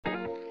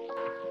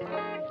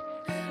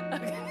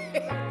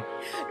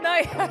No,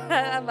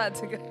 I'm about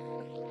to go.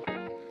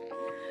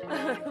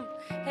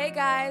 Hey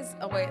guys.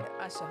 Oh wait,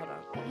 hold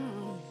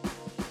on.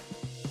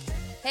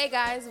 Hey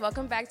guys,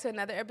 welcome back to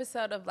another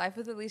episode of Life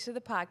with Alisha,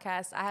 the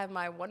podcast. I have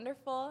my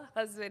wonderful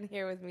husband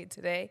here with me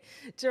today,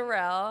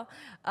 Jarrell.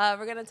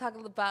 We're gonna talk a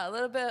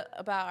little bit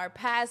about our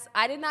past.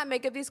 I did not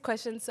make up these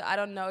questions, so I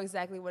don't know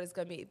exactly what is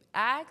gonna be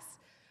asked.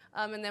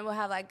 And then we'll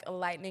have like a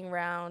lightning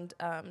round,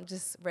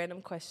 just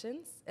random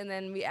questions. And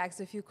then we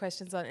asked a few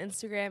questions on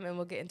Instagram, and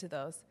we'll get into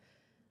those.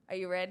 Are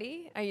you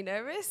ready? Are you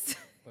nervous?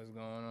 What's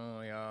going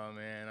on, y'all,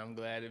 man? I'm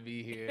glad to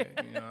be here.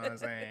 You know what I'm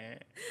saying?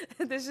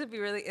 This should be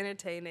really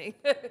entertaining.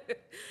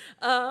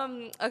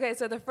 Okay,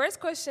 so the first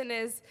question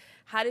is,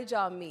 how did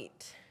y'all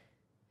meet?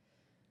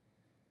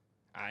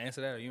 I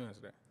answer that or you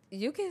answer that?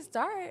 You can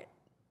start.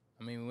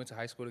 I mean, we went to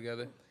high school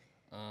together.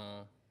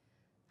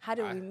 How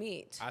did we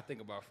meet? I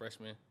think about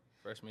freshman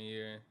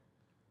year.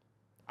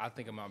 I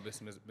think about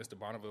Mr.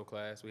 Bonneville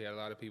class. We had a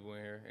lot of people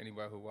in here.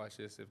 Anybody who watched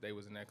this, if they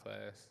was in that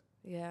class,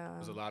 yeah, there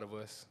was a lot of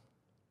us.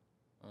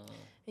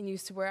 And you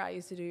used to where I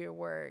used to do your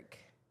work.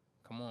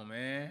 Come on,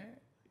 man.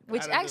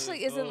 Which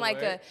actually isn't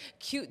like a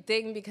cute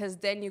thing because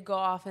then you go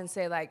off and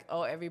say like,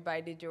 oh,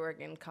 everybody did your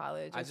work in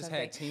college or I just something.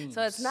 had teams.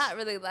 So it's not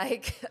really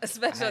like a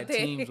special I had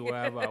thing. teams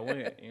wherever I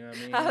went, you know what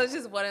I mean? I was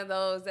just one of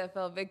those that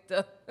fell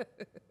victim.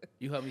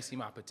 You helped me see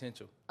my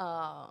potential.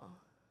 Oh.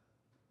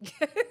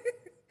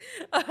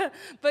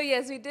 But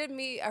yes, we did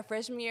meet our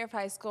freshman year of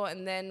high school,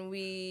 and then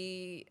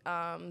we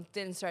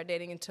didn't start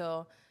dating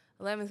until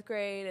 11th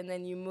grade, and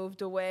then you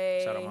moved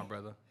away. Shout out my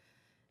brother.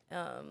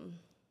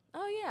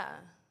 Oh, yeah.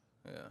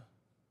 Yeah.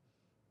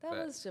 That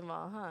Facts. was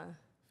Jamal, huh?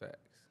 Facts.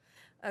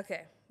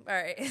 Okay. All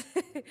right.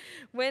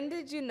 When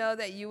did you know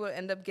that you would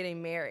end up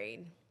getting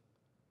married?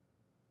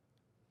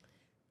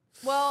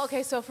 Well,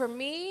 okay, so for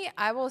me,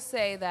 I will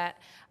say that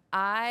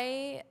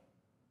I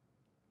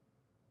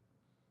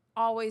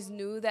always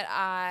knew that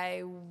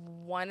I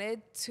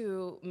wanted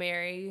to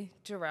marry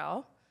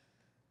Jarrell,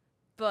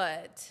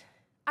 but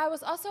I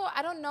was also,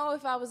 I don't know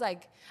if I was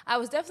like, I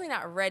was definitely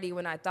not ready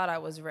when I thought I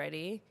was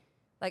ready.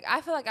 Like, I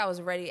feel like I was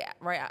ready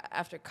right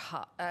after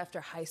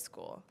high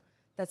school.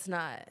 That's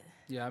not,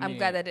 Yeah, I'm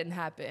glad that didn't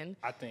happen.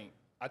 I think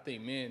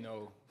men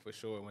know for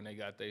sure when they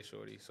got their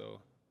shorty. So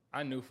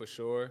I knew for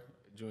sure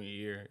junior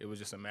year. It was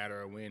just a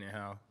matter of when and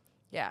how.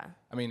 Yeah.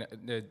 I mean,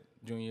 the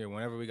junior year,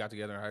 whenever we got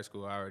together in high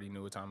school, I already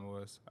knew what time it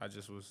was. I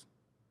just was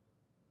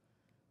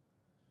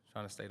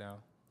trying to stay down.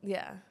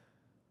 Yeah.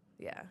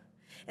 Yeah.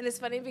 And it's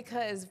funny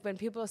because when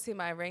people see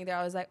my ring, they're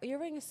always like, oh, your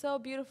ring is so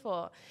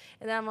beautiful.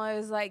 And I'm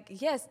always like,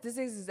 yes, this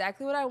is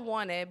exactly what I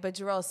wanted. But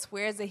Jarrell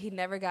swears that he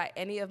never got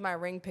any of my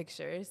ring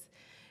pictures.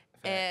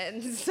 Facts.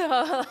 And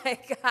so,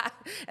 like,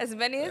 as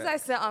many as I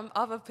sent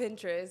off of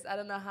Pinterest, I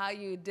don't know how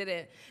you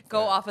didn't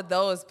go off of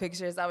those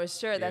pictures. I was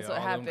sure that's what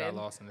all happened. Them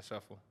got lost in the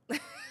shuffle.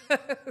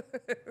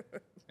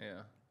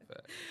 Yeah.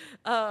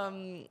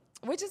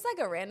 Which is like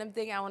a random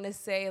thing I want to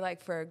say,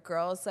 like for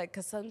girls, like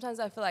because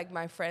sometimes I feel like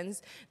my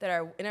friends that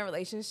are in a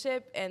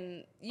relationship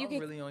and I'm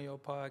really on your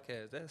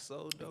podcast. That's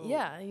so dope.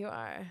 Yeah, you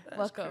are. That's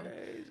welcome.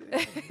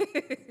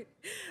 Crazy.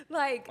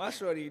 Like my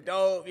shorty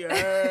dope. You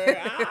heard?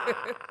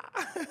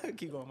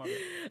 Keep going, my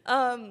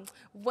bad.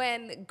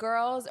 When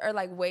girls are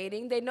like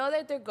waiting, they know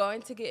that they're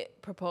going to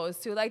get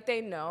proposed to, like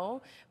they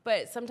know,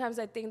 but sometimes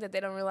I think that they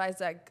don't realize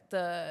like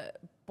the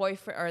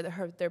boyfriend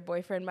or their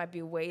boyfriend might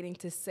be waiting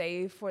to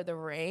save for the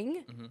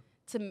ring. Mm-hmm.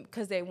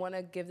 Because they want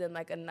to give them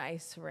like a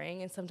nice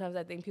ring, and sometimes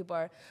I think people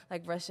are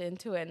like rushing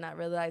into it and not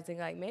realizing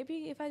like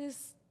maybe if I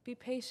just be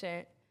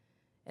patient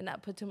and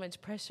not put too much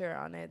pressure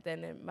on it,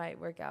 then it might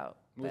work out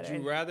better.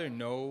 Would you rather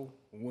know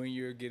when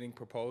you're getting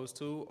proposed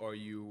to, or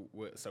you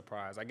would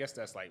surprise? I guess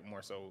that's like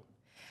more so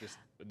just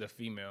the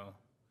female.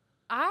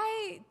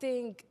 I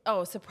think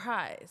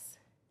surprise.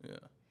 Yeah.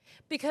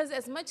 Because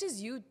as much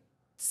as you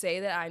say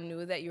that I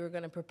knew that you were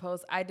going to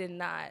propose, I did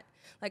not.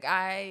 Like,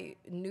 I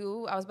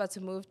knew I was about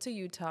to move to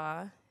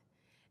Utah,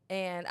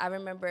 and I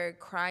remember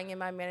crying in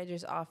my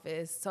manager's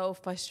office, so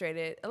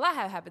frustrated. A lot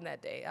had happened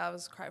that day. I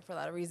was crying for a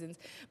lot of reasons,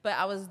 but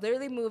I was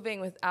literally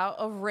moving without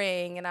a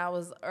ring, and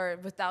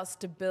without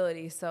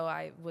stability, so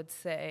I would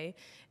say.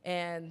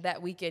 And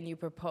that weekend, you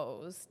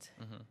proposed,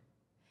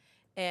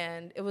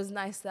 and it was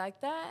nice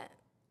like that,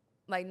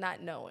 like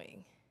not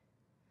knowing.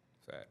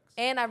 Facts.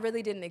 And I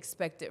really didn't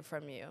expect it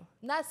from you.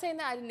 Not saying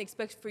that I didn't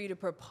expect for you to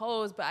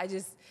propose, but I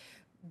just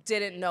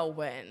didn't know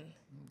when.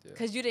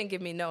 Because you didn't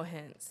give me no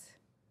hints.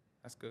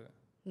 That's good.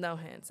 No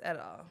hints at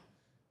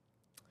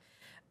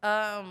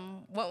all.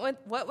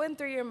 What went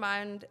through your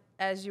mind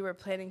as you were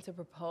planning to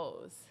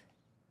propose?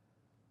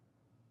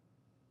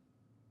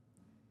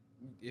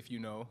 If you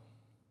know,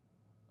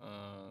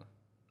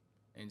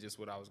 and just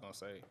what I was going to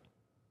say.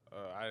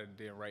 I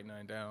didn't write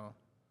nothing down.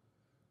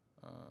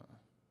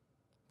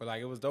 But,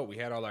 like, it was dope. We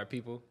had all our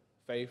people.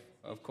 Faith,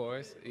 of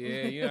course.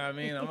 Yeah, you know what I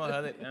mean? I'm going to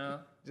hold it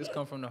down. Just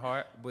come from the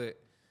heart. But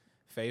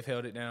Faith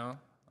held it down.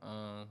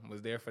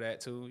 Was there for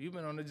that, too. You've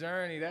been on the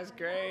journey. That's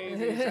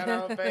crazy. Shout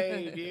out,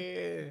 Faith.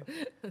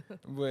 Yeah.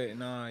 But,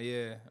 nah,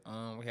 yeah.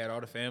 We had all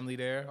the family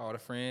there, all the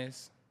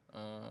friends.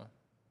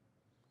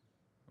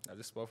 I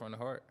just spoke from the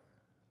heart.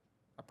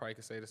 I probably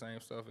could say the same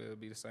stuff. It'll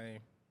be the same.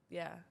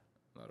 Yeah.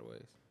 In a lot of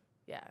ways.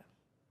 Yeah.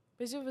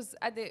 But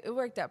I think it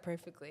worked out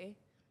perfectly.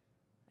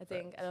 I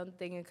don't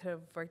think it could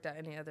have worked out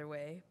any other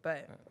way.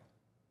 But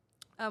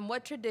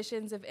what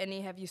traditions, if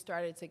any, have you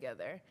started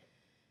together?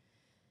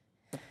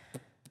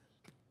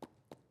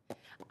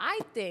 I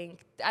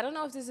don't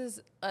know if this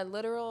is a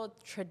literal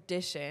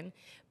tradition,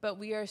 but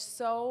we are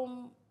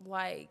so,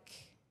 like,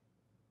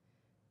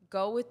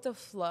 go with the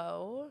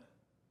flow.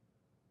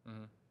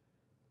 Mm-hmm.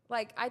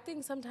 Like, I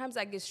think sometimes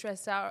I get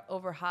stressed out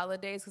over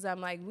holidays because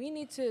I'm like, we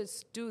need to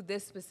do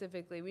this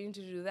specifically. We need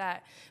to do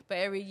that. But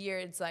every year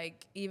it's,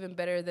 like, even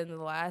better than the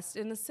last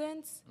in a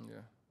sense. Yeah.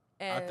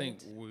 And I think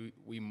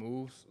we've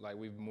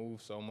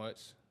moved so much.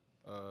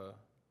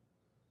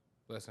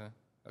 Blessing.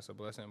 That's a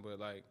blessing. But,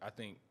 like, I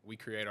think we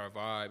create our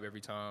vibe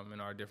every time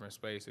in our different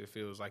space. It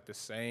feels like the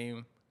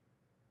same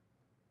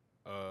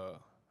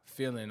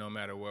feeling no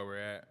matter where we're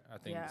at. I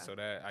think so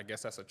that, I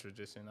guess that's a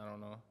tradition. I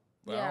don't know.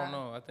 But I don't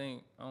know. I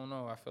don't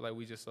know. I feel like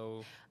we just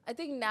so. I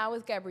think now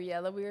with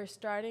Gabriella, we are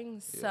starting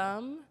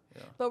some,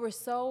 but we're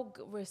so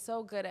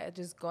good at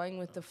just going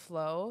with the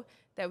flow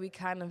that we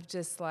kind of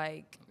just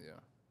like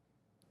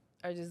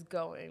are just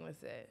going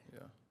with it. Yeah.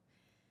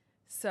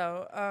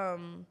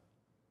 So,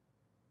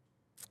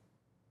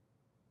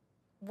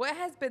 what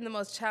has been the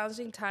most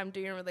challenging time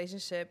during your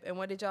relationship, and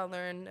what did y'all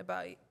learn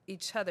about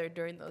each other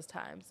during those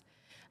times?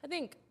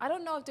 I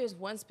don't know if there's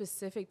one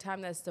specific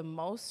time that's the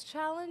most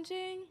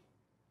challenging.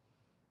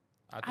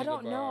 I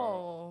don't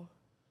know.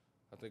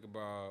 I think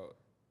about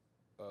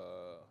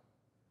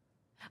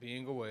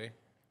being away.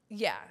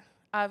 Yeah,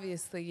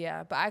 obviously,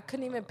 yeah. But I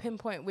couldn't even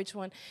pinpoint which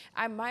one.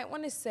 I might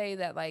want to say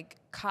that, like,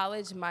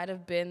 college might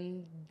have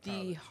been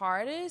the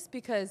hardest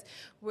because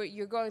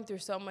you're going through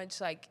so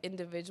much, like,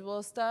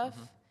 individual stuff.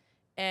 Mm-hmm.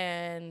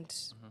 And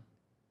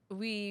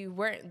we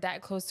weren't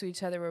that close to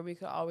each other where we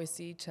could always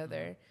see each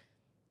other.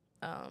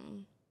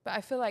 But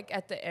I feel like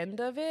at the end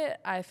of it,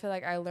 I feel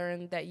like I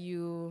learned that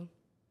you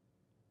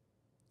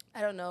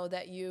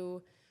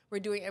were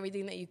doing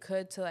everything that you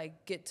could to,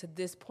 like, get to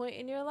this point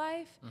in your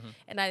life. Mm-hmm.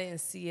 And I didn't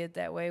see it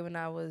that way when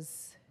I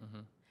was,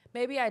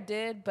 maybe I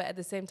did, but at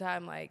the same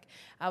time, like,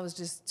 I was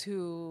just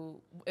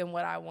too in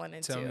what I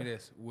wanted to. Tell me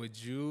this.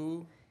 Would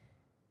you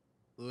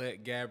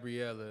let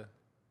Gabriella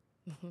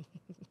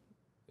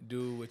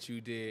do what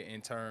you did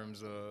in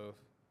terms of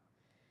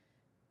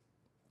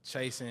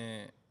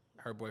chasing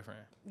her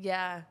boyfriend?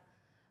 Yeah.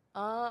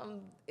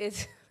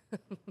 It's,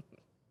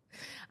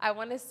 I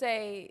want to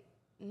say,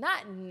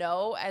 not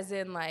no, as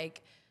in,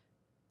 like,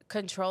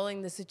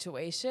 controlling the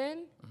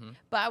situation,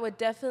 but I would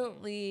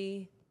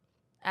definitely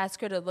ask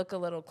her to look a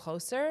little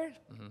closer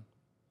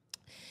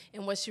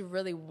in what she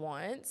really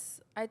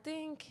wants. I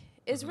think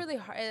it's really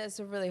hard. It's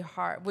really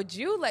hard. Would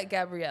you let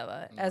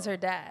Gabriella as her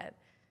dad?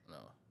 No.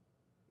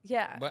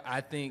 Yeah. But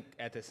I think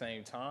at the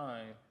same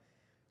time,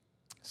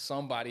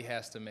 somebody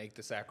has to make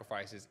the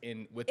sacrifices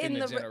within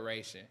the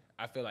generation.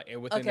 I feel like, and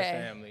within the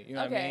family. You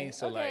know what I mean?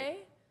 So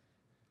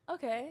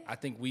Okay. I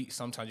think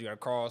sometimes you gotta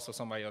cross so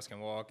somebody else can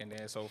walk, and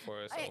then so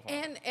forth.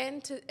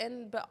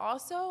 But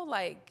also,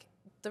 like,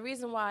 the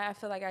reason why I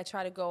feel like I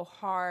try to go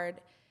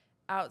hard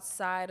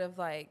outside of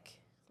like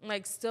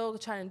still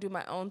trying to do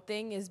my own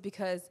thing is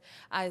because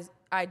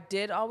I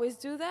did always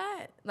do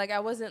that. Like,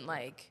 I wasn't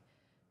like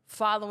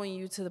following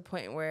you to the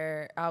point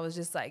where I was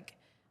just like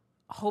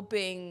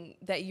hoping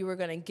that you were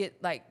gonna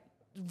get like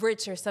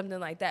rich or something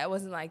like that. It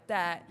wasn't like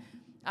that.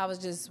 I was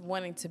just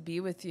wanting to be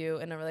with you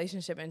in a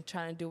relationship and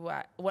trying to do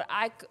what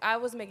I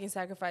was making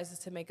sacrifices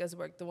to make us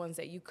work, the ones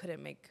that you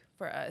couldn't make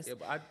for us. Yeah,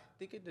 but I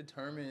think it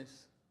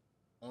determines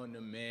on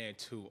the man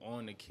too,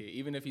 on the kid,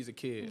 even if he's a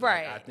kid.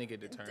 Right. Like, I think it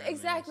determines.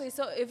 Exactly.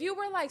 So if you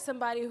were like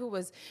somebody who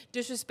was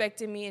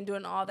disrespecting me and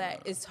doing all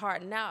that, it's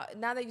hard. Now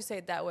that you say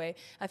it that way,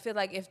 I feel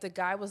like if the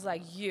guy was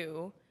like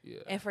you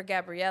and for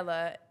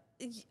Gabriella,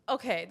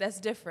 okay, that's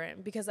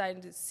different because I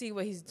see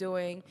what he's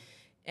doing.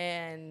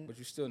 But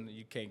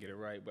you can't get it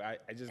right.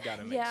 But I just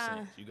gotta make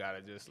sense. You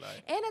gotta just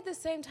like. And at the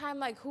same time,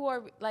 like, who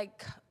are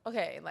like,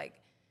 okay,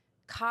 like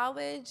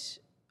college.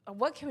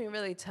 What can we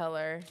really tell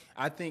her?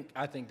 I think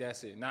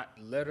that's it. Not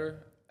let her,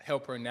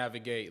 help her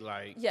navigate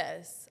like.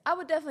 Yes, I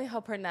would definitely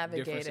help her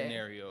navigate different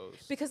scenarios.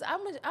 Because I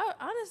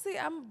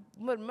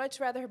would much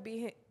rather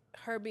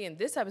her be in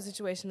this type of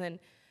situation than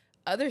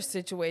other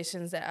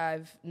situations that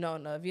I've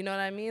known of. You know what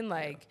I mean?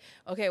 Like,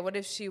 okay, what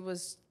if she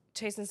was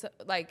chasing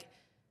like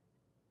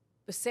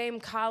the same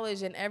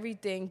college and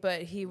everything,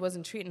 but he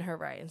wasn't treating her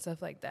right and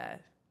stuff like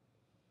that.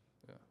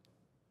 Yeah.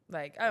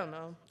 Like, I don't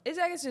know. I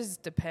guess it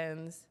just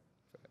depends.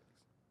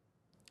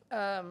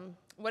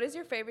 What is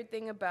your favorite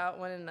thing about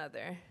one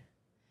another?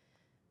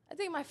 I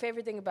think my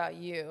favorite thing about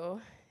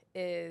you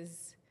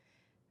is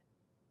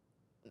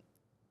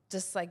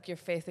just like your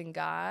faith in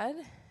God.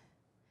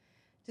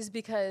 Just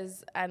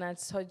because, and I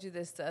told you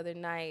this the other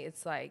night,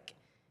 it's like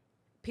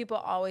people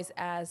always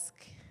ask,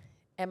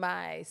 am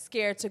I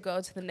scared to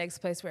go to the next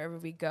place wherever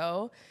we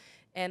go?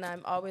 And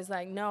I'm always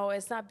like, no,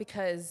 it's not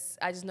because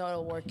I just know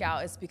it'll work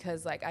out. It's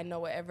because, like, I know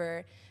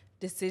whatever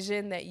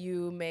decision that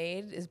you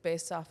made is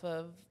based off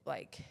of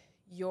like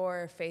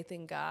your faith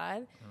in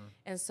God.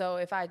 And so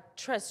if I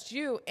trust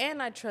you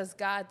and I trust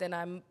God, then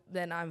I'm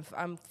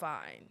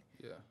fine.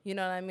 Yeah. You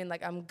know what I mean?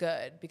 Like I'm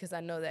good because I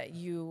know that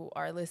you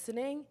are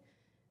listening.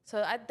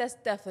 So that's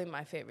definitely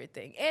my favorite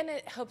thing. And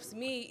it helps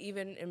me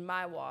even in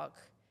my walk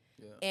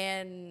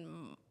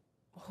and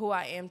who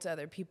I am to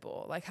other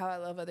people, like how I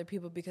love other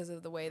people because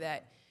of the way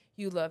that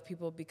you love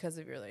people because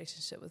of your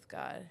relationship with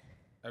God.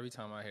 Every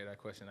time I hear that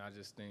question, I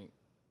just think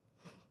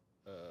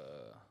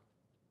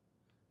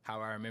how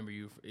I remember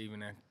you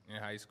even in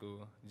high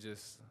school,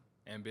 just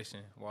ambition,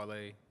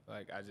 Wale.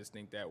 Like, I just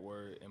think that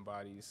word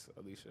embodies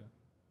Alisha.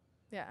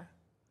 Yeah.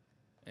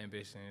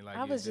 Ambition. Like,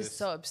 I was just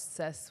so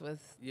obsessed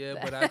with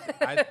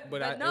that.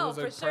 But it no, was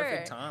a for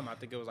perfect sure. time. I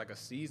think it was like a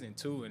season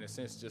too, in a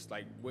sense, just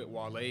like what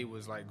Wale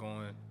was like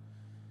going,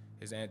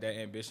 that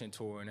ambition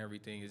tour and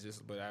everything is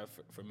just,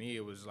 for me,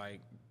 it was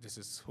like, this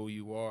is who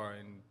you are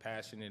and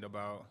passionate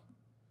about,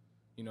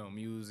 you know,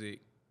 music,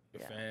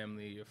 your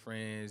family, your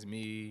friends,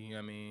 me, you know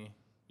what I mean,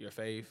 your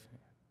faith.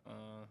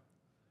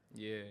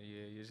 You're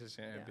just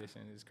your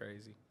ambition is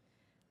crazy.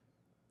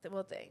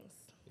 Well, thanks.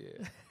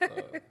 Yeah.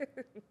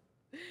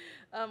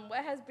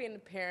 What has being a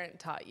parent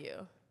taught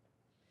you?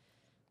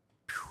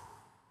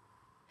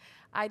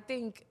 I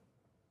think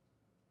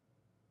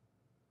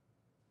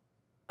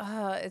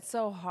it's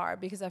so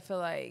hard because I feel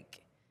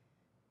like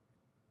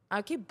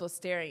I keep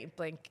staring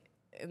blank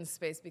in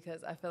space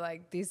because I feel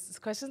like these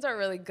questions are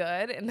really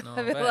good, and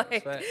I feel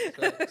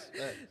facts.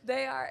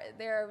 they are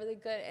really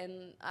good,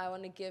 and I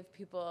want to give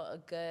people a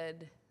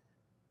good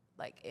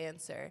like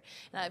answer.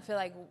 And I feel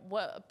like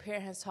what a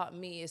parent has taught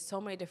me is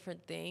so many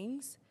different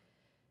things,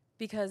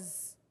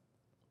 because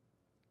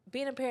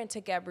being a parent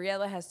to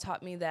Gabriella has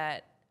taught me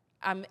that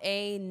I'm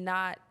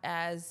not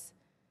as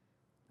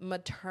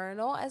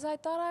maternal as I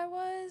thought I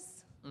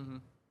was. Mm-hmm.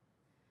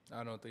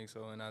 I don't think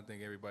so, and I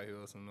think everybody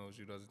else who knows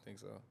you doesn't think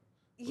so.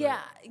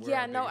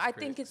 I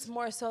think it's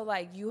more so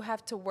like you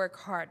have to work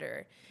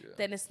harder.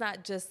 Then it's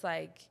not just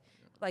like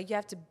you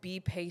have to be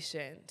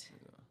patient.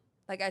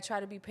 Like I try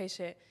to be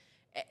patient,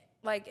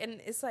 like,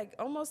 and it's like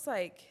almost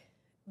like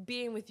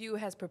being with you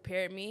has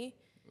prepared me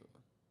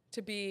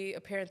to be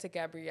a parent to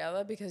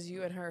Gabriella because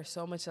you and her are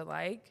so much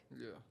alike.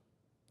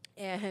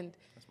 And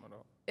that's my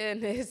dog.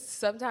 And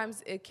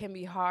sometimes it can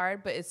be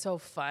hard, but it's so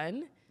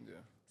fun.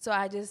 So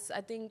I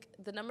think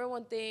the number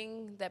one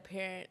thing that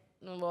you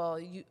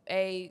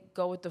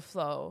go with the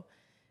flow,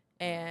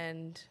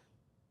 and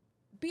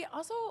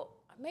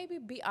maybe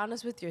be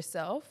honest with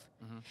yourself.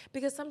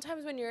 Because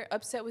sometimes when you're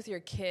upset with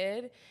your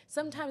kid,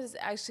 sometimes it's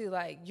actually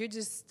like you're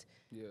just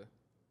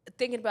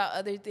thinking about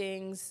other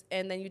things,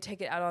 and then you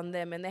take it out on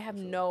them, and they have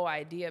no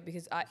idea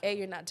because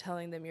you're not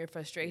telling them your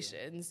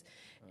frustrations,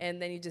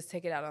 and then you just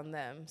take it out on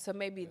them. So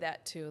maybe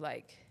that too,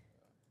 like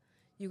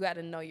you got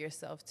to know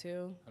yourself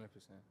too. 100%.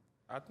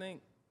 I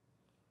think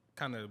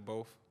kind of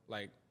both.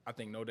 Like, I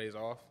think no days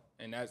off,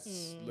 and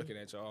that's looking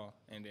at y'all,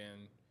 and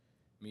then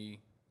me,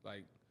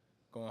 like,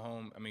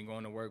 going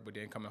to work, but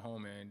then coming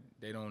home, and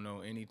they don't know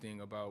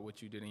anything about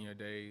what you did in your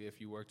day, if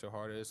you worked your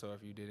hardest or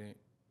if you didn't.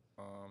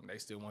 They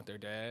still want their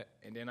dad.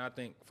 And then I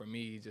think for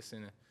me,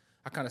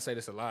 I kind of say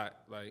this a lot,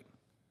 like,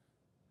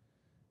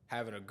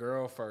 having a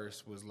girl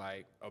first was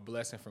like a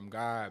blessing from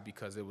God,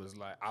 because it was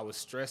like, I was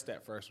stressed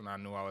at first when I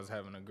knew I was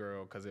having a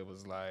girl, because it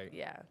was like,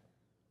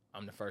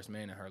 I'm the first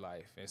man in her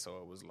life. And so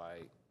it was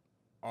like,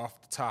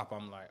 off the top,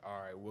 I'm like,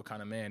 all right, what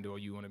kind of man do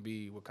you want to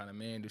be? What kind of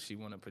man does she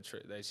want to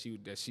portray, that she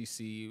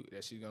see,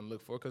 that she's going to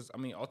look for? Because, I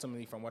mean,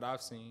 ultimately, from what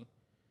I've seen,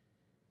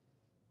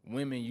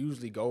 women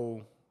usually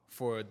go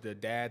for the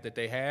dad that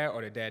they had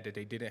or the dad that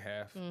they didn't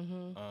have.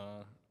 And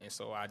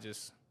so I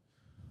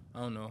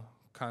don't know,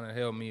 kind of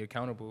held me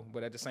accountable.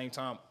 But at the same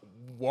time,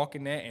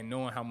 walking that and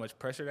knowing how much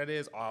pressure that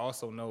is, I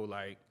also know,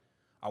 like,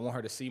 I want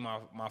her to see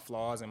my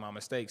flaws and my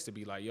mistakes, to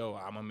be like, yo,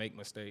 I'm going to make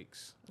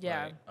mistakes.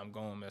 Like, I'm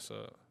going to mess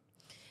up.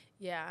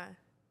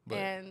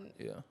 But,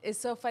 it's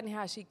so funny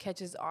how she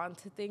catches on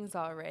to things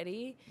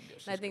already.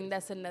 And I think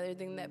that's another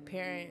thing that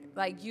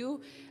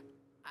parenthood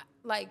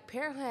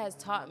has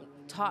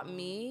taught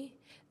me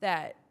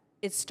that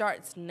it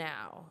starts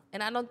now.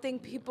 And I don't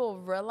think people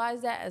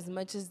realize that as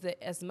much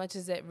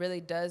as it really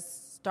does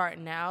start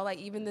now. Like,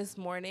 even this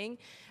morning,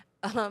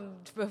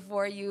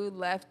 before you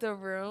left the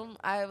room,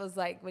 I was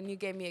like, when you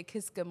gave me a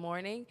kiss good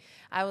morning,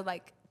 I would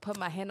like put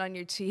my hand on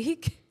your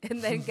cheek,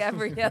 and then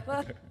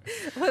Gabriella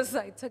was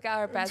like, took out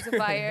her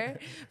pacifier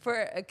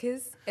for a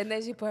kiss, and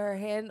then she put her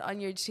hand on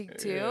your cheek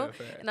too.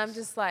 And I'm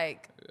just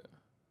like,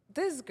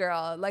 this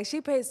girl, like, she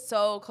pays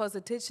so close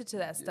attention to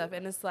that stuff.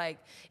 And it's like,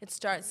 it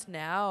starts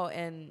now,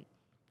 and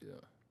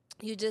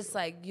you just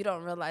like, you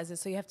don't realize it.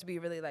 So you have to be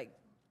really like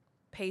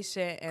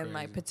patient and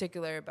like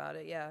particular about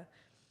it.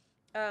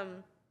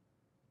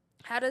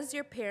 How does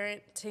your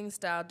parenting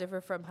style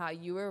differ from how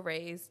you were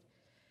raised,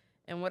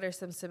 and what are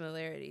some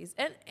similarities?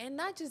 And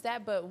not just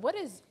that, but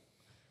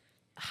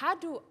how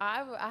do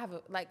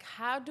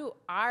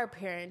our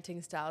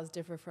parenting styles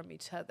differ from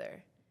each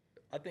other?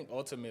 I think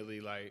ultimately,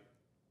 like,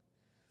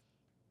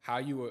 how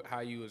you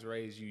was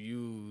raised, you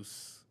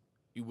use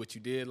what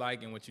you did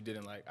like and what you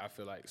didn't like. I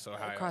feel like so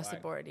how across the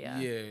like, board, yeah.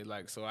 Yeah,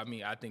 like so. I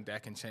mean, I think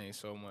that can change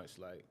so much.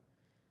 Like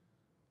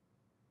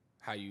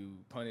how you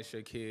punish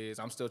your kids.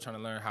 I'm still trying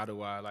to learn how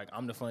do I like.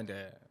 I'm the fun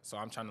dad, so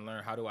I'm trying to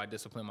learn how do I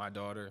discipline my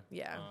daughter.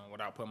 Yeah.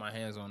 Without putting my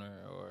hands on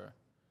her or.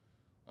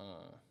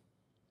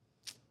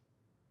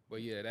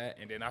 But yeah, that,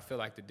 and then I feel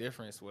like the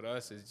difference with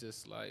us is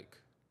just like,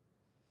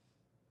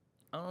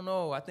 I don't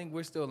know. I think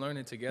we're still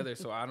learning together,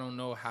 so I don't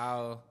know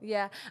how.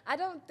 Yeah, I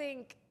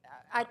think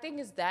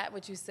it's that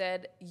what you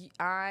said.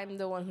 I'm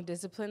the one who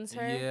disciplines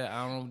her. Yeah,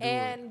 I don't do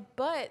it.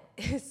 But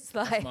it's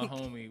like That's my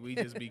homie. We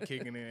just be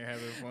kicking it and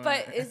having fun.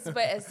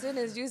 But as soon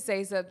as you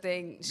say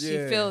something,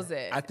 she feels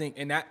it. I think,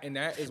 and that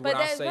is what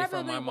I say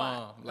from my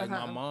mom. Like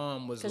my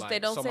mom was like, because they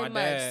don't so say my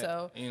much. dad,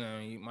 So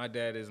my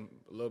dad is a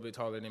little bit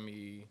taller than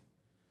me,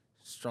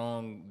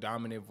 strong,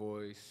 dominant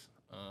voice.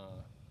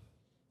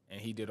 And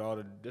he did all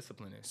the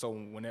disciplining. So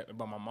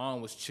but my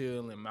mom was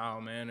chill and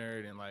mild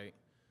mannered and like,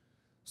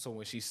 so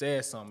when she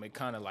said something, it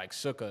kind of like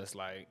shook us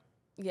like,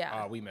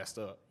 yeah, oh, we messed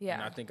up. Yeah,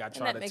 and I think I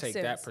try to take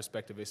that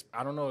perspective.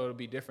 I don't know, it'll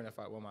be different if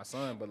I with my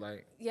son, but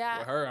like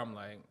with her, I'm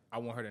like, I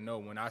want her to know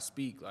when I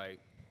speak, like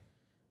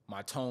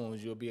my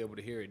tones, you'll be able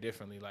to hear it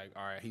differently. Like,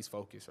 all right, he's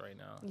focused right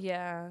now.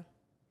 Yeah,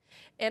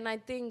 and I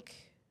think.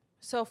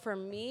 So for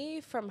me,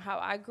 from how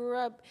I grew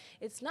up,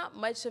 it's not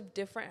much of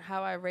different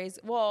how I raised.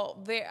 Well,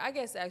 I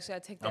guess actually I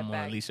take that back. I'm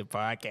on Alisha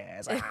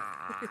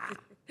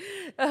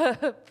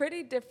podcast.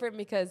 Pretty different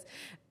because,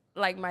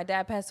 like, my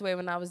dad passed away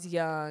when I was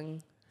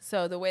young.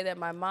 So the way that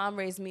my mom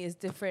raised me is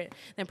different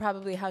than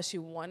probably how she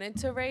wanted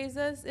to raise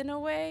us in a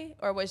way,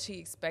 or what she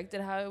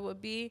expected how it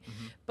would be.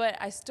 Mm-hmm. But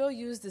I still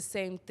use the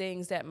same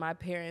things that my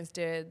parents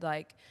did,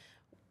 like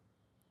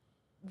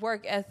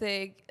work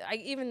ethic.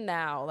 Like even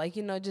now, like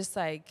just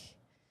like.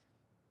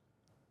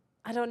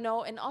 I don't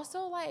know. And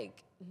also,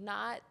 like,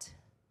 not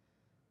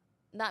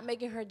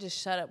making her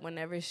just shut up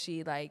whenever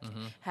she, like,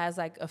 has,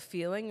 like, a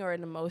feeling or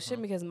an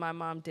emotion because my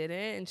mom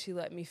didn't, and she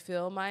let me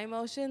feel my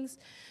emotions.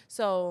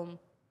 So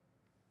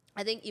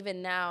I think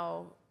even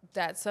now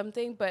that's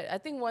something. But I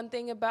think one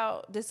thing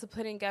about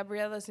disciplining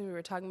Gabriella, since we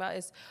were talking about,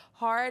 is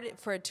hard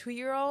for a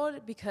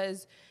 2-year-old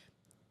because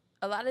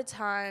a lot of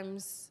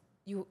times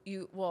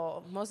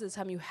most of the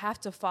time you have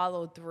to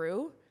follow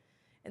through.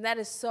 And that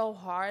is so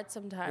hard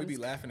sometimes. We be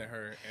laughing at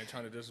her and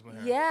trying to discipline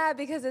her. Yeah,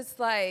 because it's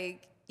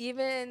like,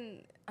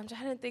 even, I'm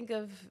trying to think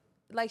of,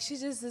 like, she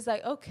just is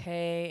like,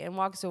 okay, and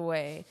walks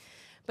away.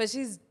 But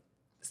she's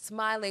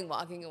smiling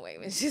walking away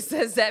when she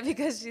says that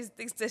because she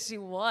thinks that she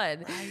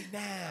won. Right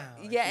now.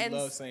 Yeah, she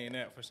loves saying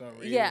that for some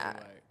reason. Yeah,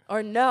 like,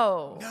 or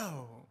no.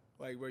 No.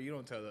 Like, bro, you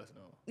don't tell us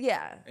no.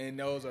 Yeah. And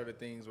those are the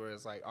things where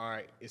it's like, all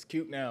right, it's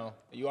cute now.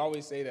 You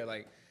always say that,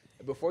 like,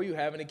 before you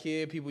having a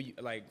kid, people,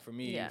 like, for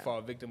me, you fall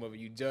victim of it.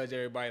 You judge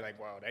everybody like,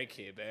 wow, that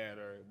kid bad.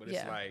 But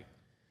it's like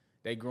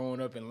they growing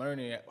up and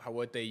learning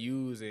what they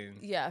use and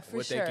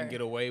what they can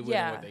get away with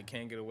and what they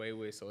can't get away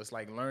with. So it's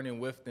like learning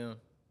with them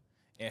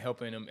and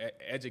helping them,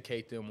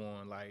 educate them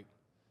on, like,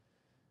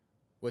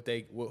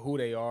 who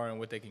they are and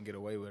what they can get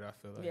away with, I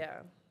feel like. Yeah.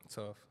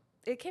 Tough.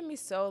 It can be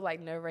so, like,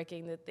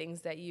 nerve-wracking, the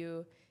things that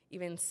you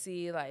even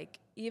see. Like,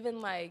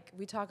 even, like,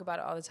 we talk about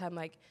it all the time.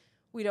 Like,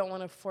 we don't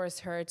want to force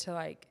her to,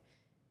 like,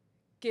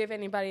 give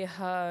anybody a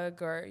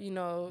hug or,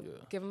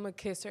 give them a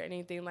kiss or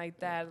anything like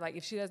that. Like,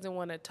 if she doesn't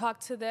want to talk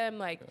to them,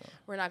 like,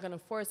 we're not going to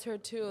force her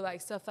to,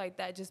 like, stuff like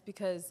that, just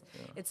because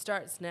it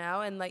starts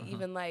now. And, like,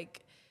 even,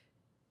 like,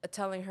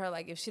 telling her,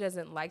 like, if she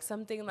doesn't like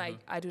something, like,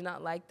 I do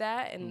not like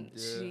that, and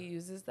she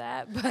uses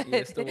that. But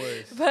it's the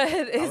worst.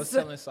 But I was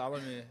telling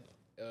Solomon,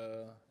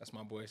 that's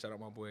my boy, shout out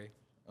my boy.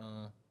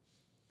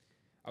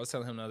 I was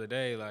telling him the other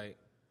day, like,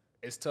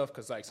 it's tough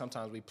because, like,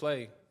 sometimes we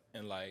play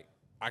and, like,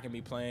 I can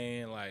be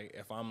playing, like,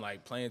 if I'm,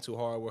 like, playing too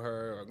hard with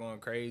her or going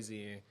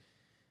crazy, and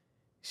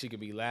she could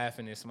be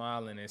laughing and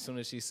smiling. As soon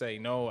as she say,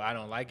 no, I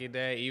don't like it,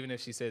 Dad, even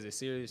if she says it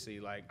seriously,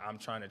 like, I'm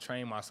trying to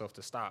train myself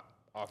to stop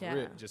off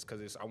rip just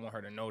because I want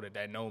her to know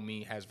that no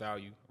me has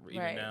value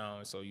even now.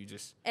 And so you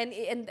just...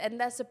 And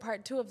that's the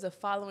part, too, of the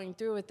following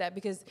through with that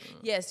because,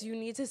 yes, you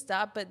need to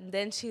stop, but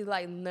then she,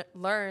 like,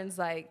 learns,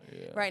 like,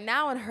 right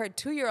now in her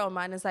 2-year-old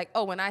mind, it's like,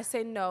 oh, when I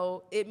say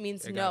no, it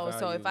means no. Value,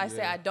 so if I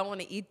say I don't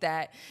want to eat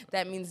that,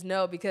 that means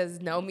no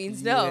because no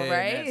means no,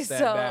 right? That's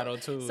that battle,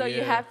 too. So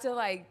you have to,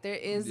 like, there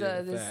is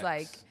this,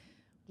 like,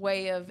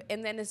 way of...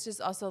 And then it's just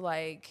also,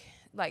 like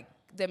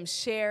them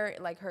share,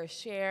 like, her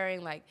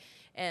sharing, like...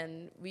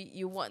 And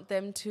you want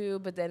them to,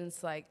 but then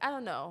it's like, I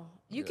don't know.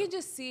 You can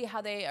just see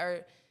how they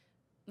are,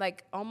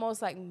 like,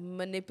 almost, like,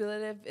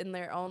 manipulative in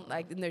their own,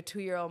 like, in their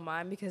 2-year-old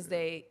mind because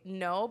they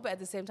know, but at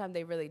the same time,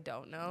 they really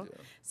don't know. Yeah.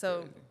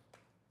 So,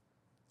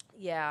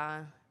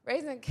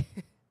 raising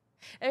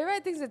everybody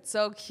thinks it's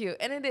so cute.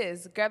 And it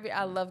is.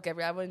 I love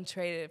Gabrielle. I wouldn't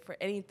trade it for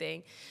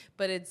anything.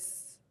 But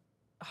it's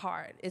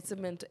hard. It's a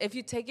mental... If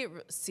you take it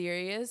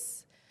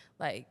serious,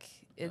 like,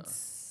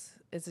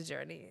 it's a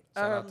journey.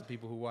 Shout out to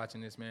people who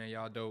watching this, man.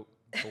 Y'all dope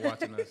for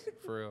watching us.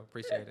 For real.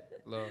 Appreciate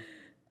it. Love.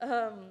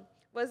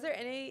 Was there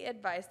any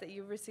advice that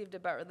you've received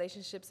about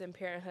relationships and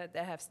parenthood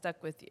that have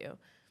stuck with you?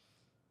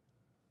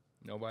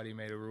 Nobody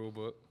made a rule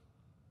book.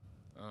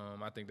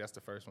 I think that's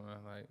the first one.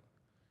 Like,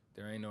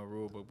 there ain't no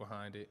rule book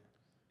behind it.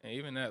 And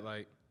even that,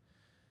 like,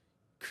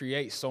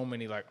 create so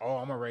many, like, oh,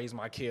 I'm going to raise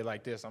my kid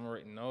like this.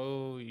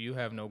 No, you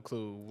have no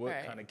clue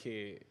what kind of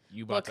kid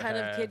you about to have.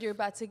 What kind of kid you're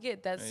about to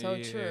get. That's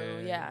so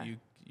true, yeah.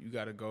 You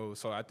got to go.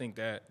 So I think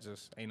that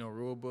just ain't no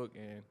rule book,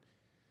 and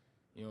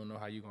you don't know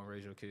how you going to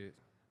raise your kids.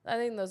 I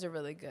think those are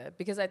really good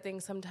because I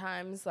think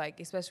sometimes,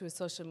 like, especially with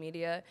social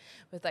media,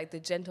 with, like, the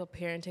gentle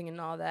parenting and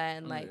all that,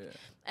 and, like,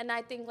 and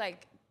I think,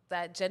 like,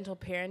 that gentle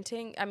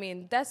parenting, I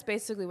mean, that's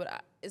basically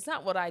it's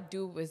not what I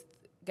do with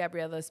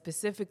Gabriella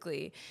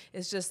specifically.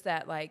 It's just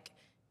that, like,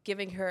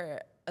 giving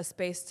her a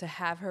space to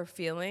have her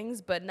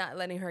feelings, but not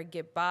letting her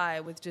get by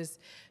with just,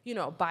 you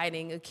know,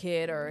 biting a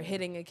kid or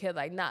hitting a kid,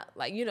 like, not,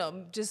 like, you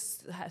know,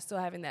 just still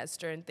having that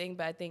stern thing.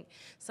 But I think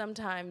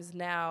sometimes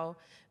now,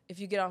 if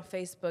you get on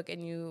Facebook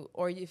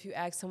or if you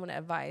ask someone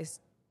advice,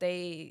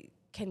 they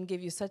can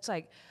give you such,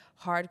 like,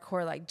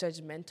 hardcore, like,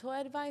 judgmental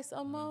advice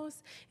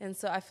almost. And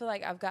so I feel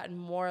like I've gotten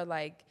more,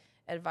 like,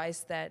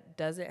 advice that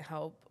doesn't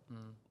help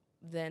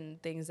than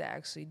things that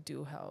actually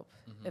do help,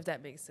 if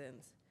that makes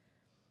sense.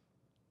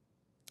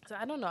 So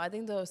I don't know. I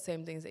think those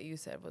same things that you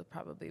said would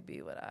probably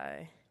be what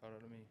I...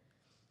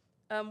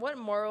 What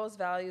morals,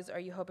 values are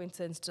you hoping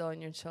to instill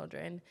in your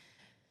children?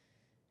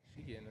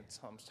 She getting a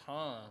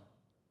time.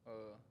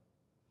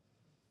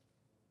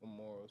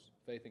 Morals,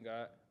 faith in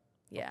God.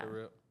 Yeah. For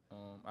real.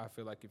 I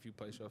feel like if you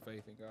place your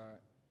faith in God,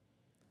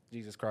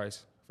 Jesus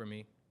Christ, for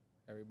me,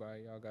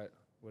 everybody, y'all got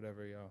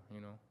whatever y'all,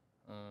 you know.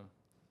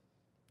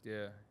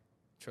 Yeah,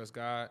 trust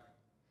God,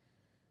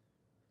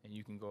 and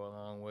you can go a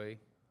long way,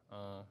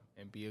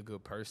 and be a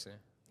good person.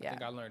 Yeah. I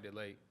think I learned it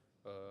late.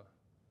 I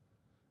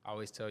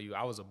always tell you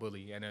I was a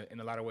bully, and in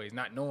a lot of ways,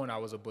 not knowing I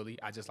was a bully,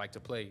 I just like to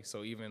play.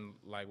 So even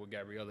like with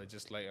Gabriella,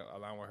 just like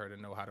allowing her to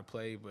know how to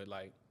play, but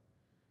like,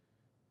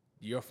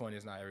 your fun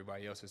is not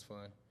everybody else's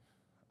fun.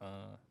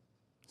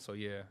 So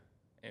yeah,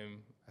 and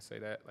I say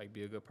that, like,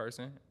 be a good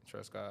person,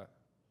 trust God.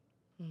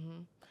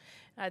 Mm-hmm.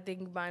 I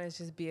think mine is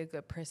just be a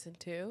good person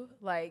too.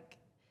 Like,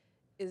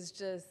 it's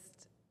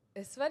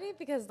funny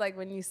because, like,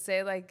 when you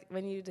say, like,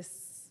 when you just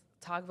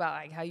talk about,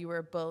 like, how you were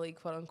a bully,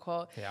 quote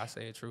unquote. Yeah, I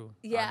say it true.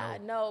 Yeah,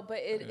 no, but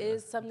it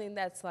is something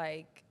that's,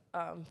 like,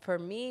 for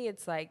me,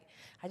 it's like,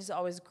 I just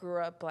always grew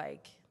up,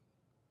 like,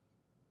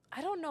 I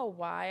don't know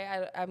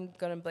why I'm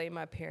going to blame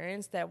my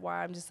parents,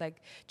 why I'm just,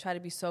 like, try to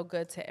be so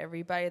good to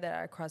everybody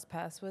that I cross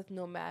paths with,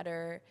 no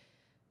matter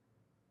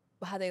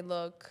how they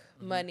look,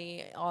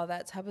 money, all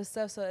that type of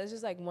stuff. So it's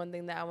just, like, one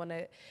thing that I want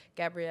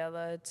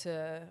Gabriella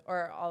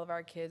or all of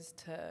our kids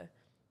to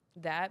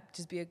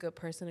just be a good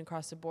person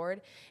across the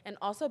board, and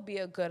also be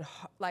a good,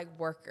 like,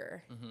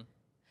 worker.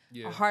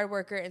 Yeah. A hard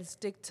worker, and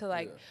stick to,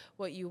 like,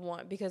 what you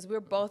want, because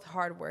we're both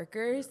hard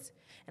workers,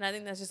 and I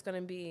think that's just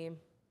going to be...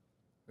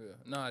 Yeah.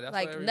 No, that's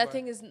like,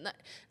 nothing is not,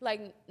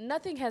 like,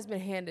 nothing has been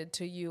handed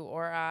to you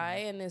or I,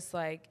 and it's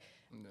like,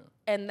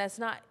 and that's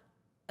not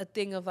a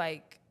thing of,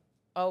 like,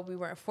 oh, we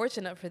weren't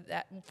fortunate for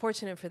that.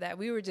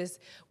 We were just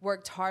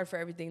worked hard for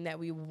everything that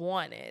we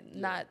wanted,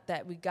 not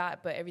that we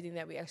got, but everything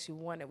that we actually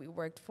wanted, we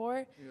worked for.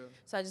 Yeah.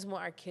 So I just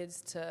want our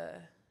kids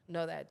to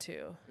know that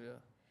too. Yeah.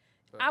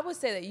 I would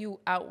say that you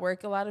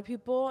outwork a lot of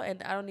people,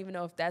 and I don't even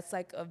know if that's,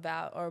 like,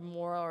 a or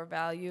moral or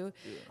value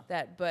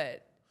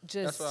but.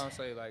 That's what I'm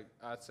saying. Like,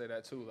 I'd say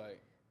that too. Like,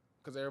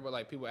 because everybody,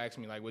 like, people ask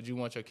me, like, would you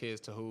want your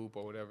kids to hoop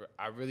or whatever?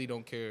 I really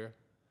don't care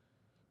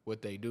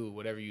what they do.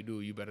 Whatever you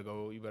do, you better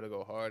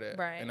go hard at.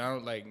 Right. And I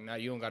don't, like, now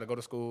you don't got to go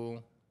to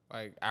school,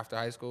 like, after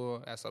high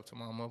school. That's up to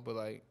mama. But,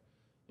 like,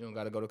 you don't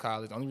got to go to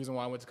college. The only reason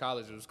why I went to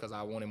college was because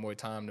I wanted more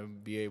time to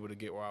be able to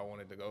get where I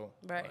wanted to go.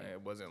 Right.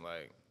 It wasn't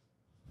like,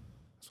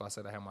 that's why I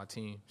said I had my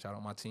team. Shout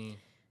out my team.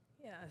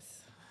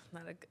 Yes.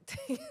 Not a good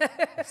thing.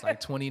 It's like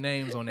 20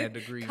 names on that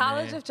degree,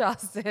 College of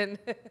Charleston.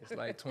 It's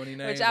like 20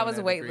 names. Which I was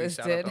waitlisted.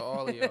 Shout out to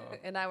all of y'all.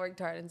 And I worked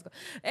hard in school.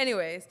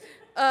 Anyways,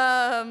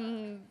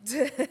 so,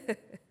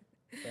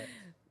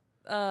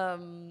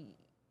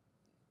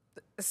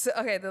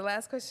 okay, the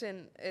last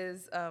question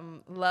is,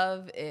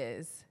 love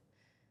is.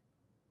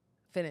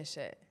 Finish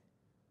it.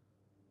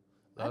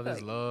 Love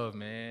is love,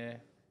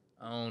 man.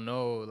 I don't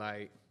know,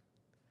 like,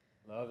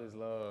 love is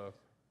love.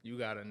 You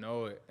gotta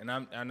know it, and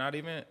I'm not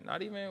even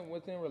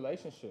within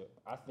relationship.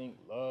 I think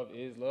love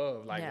is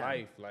love, like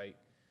life. Like,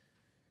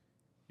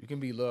 you can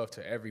be love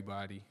to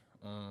everybody.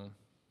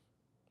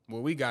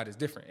 What we got is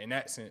different in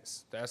that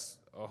sense. That's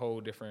a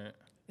whole different.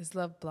 Is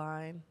love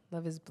blind?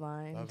 Love is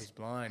blind. Love is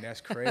blind.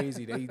 That's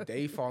crazy.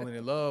 they falling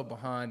in love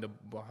behind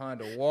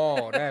the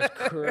wall. That's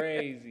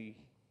crazy.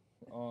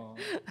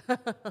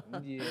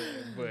 Yeah,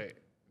 but.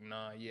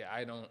 Nah, yeah,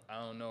 I don't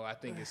know. I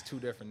think it's two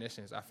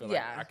definitions. I feel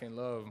like I can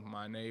love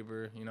my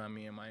neighbor, you know what I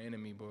mean, and my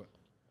enemy, but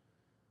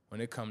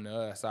when it come to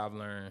us, I've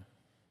learned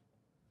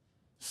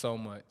so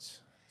much.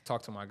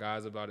 Talk to my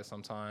guys about it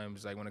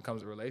sometimes. Like, when it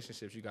comes to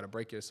relationships, you got to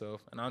break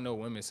yourself. And I know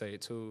women say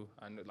it too.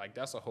 I know, like,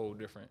 that's a whole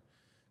different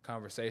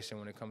conversation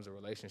when it comes to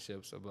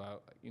relationships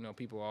about, you know,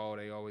 people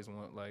they always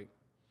want like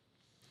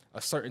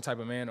a certain type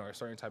of man or a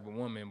certain type of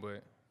woman,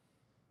 but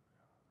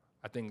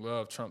I think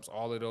love trumps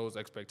all of those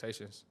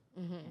expectations.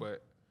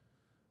 But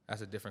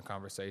that's a different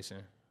conversation.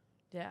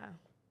 Yeah.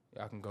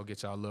 Y'all can go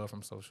get y'all love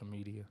from social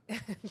media.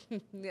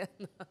 Yeah,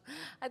 no.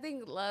 I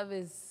think love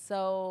is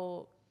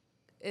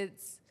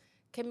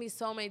can be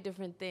so many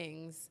different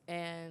things,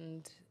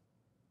 and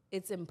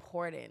it's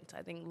important.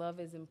 I think love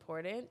is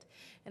important,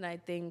 and I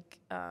think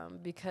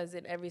because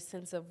in every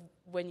sense of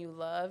when you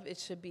love, it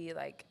should be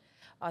like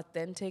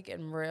authentic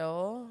and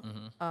real,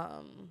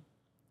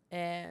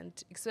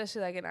 and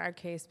especially like in our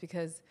case,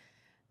 because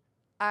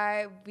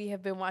we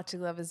have been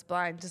watching Love is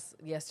Blind just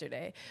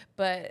yesterday,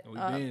 but we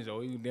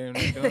damn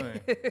near done.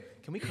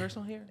 Can we curse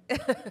on here?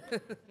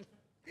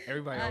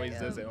 Everybody always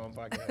does their own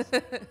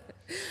podcast.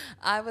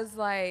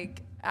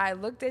 I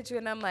looked at you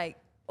and I'm like,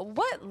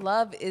 what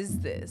love is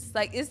this?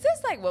 Like, is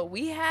this like what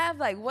we have?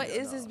 Like, what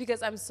is this?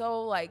 Because I'm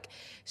so like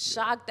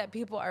shocked that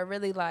people are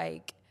really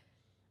like,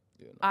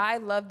 I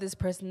love this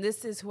person.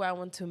 This is who I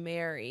want to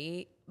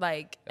marry.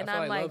 Like, and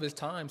I'm like, love is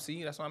time.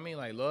 See, that's what I mean.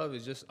 Like, love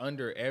is just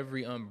under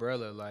every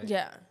umbrella. Like,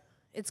 yeah,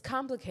 it's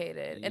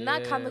complicated, and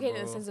not complicated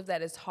in the sense of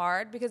that it's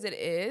hard, because it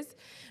is,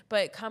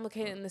 but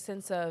complicated in the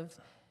sense of.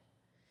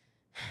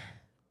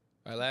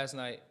 Like last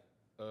night,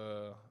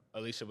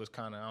 Alisha was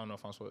kind of, I don't know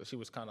if I'm supposed. She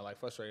was kind of like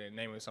frustrated, and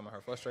naming some of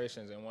her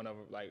frustrations, and one of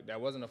like that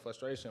wasn't a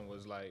frustration,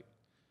 was like,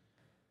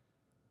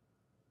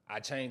 I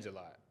change a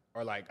lot.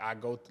 Or like I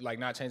go like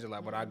not change a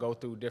lot, but I go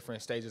through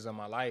different stages of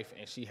my life,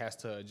 and she has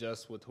to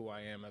adjust with who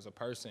I am as a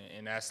person,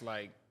 and that's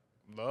like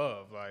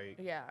love. Like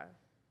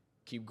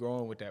keep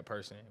growing with that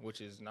person, which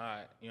is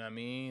not, you know what I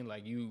mean?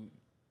 Like you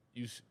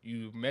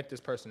met this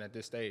person at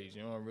this stage,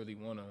 you don't really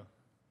wanna,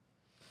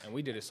 and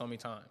we did it so many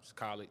times,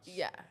 college,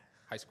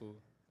 high school.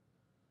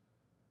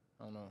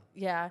 I don't know.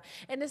 Yeah,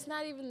 and it's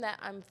not even that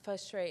I'm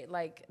frustrated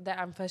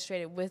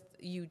with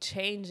you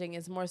changing.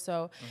 It's more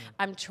so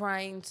I'm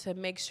trying to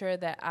make sure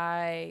that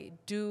I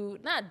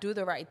not do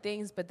the right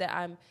things, but that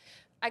I'm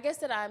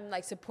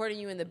like supporting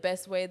you in the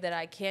best way that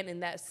I can in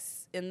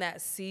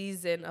that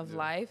season of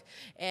life.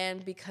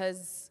 And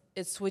because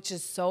it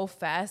switches so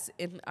fast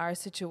in our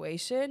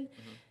situation,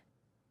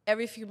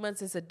 every few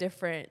months is a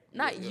different,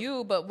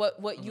 you, but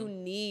what you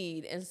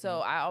need. And so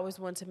I always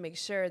want to make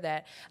sure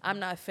that I'm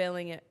not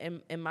failing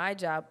in my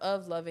job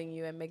of loving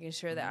you and making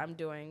sure that I'm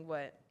doing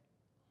what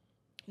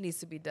needs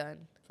to be done.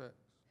 Fair.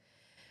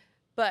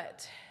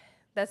 But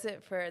that's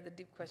it for the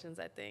deep questions,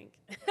 I think.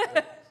 Y'all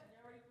ready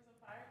for some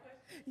fire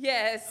questions?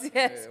 Yes.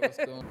 Yeah, what's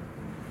going on?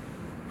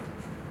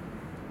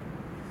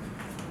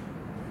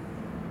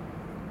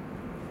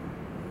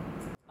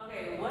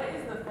 Okay, what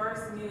is the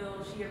first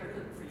meal she ever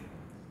cooked for you?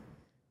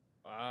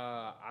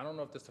 I don't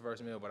know if this is the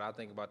first meal, but I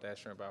think about that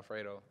shrimp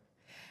Alfredo.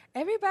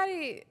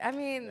 Everybody, I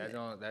mean,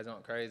 that's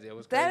not crazy. It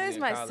was crazy. That is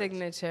my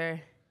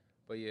signature.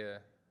 But yeah,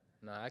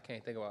 no, I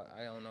can't think about.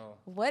 I don't know.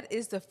 What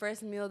is the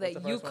first meal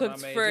that you cooked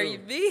for me?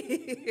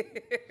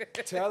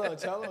 Tell him.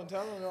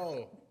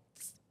 No.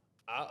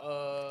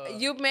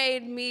 You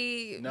made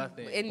me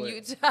nothing in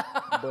Utah.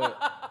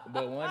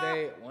 but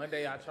one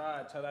day I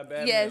tried. Tell that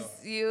bad.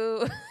 Yes,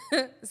 meal.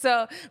 You.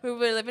 So we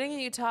were living in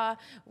Utah.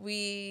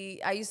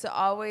 I used to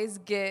always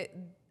get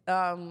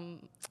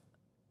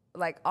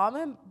like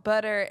almond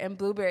butter and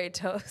blueberry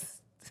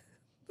toast.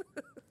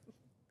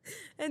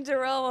 And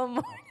Jarrell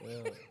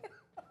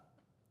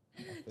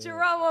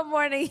one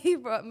morning he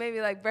brought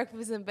maybe like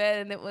breakfast in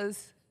bed, and it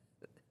was.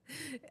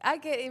 I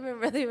can't even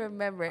really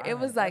remember. It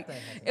was like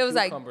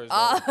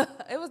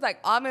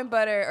almond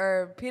butter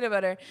or peanut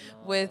butter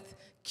with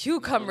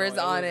cucumbers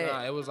on it.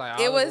 It was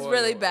like it was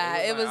really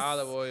bad. It was like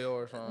olive oil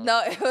or something.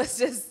 No, it was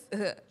just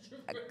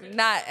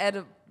not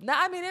edible. No,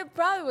 I mean it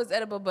probably was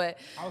edible, but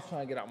I was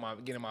trying to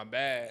get in my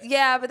bag.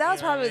 Yeah, but that was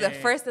probably the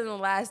first and the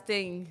last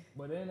thing.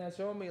 But then that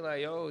showed me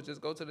like, yo, just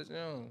go to the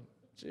gym,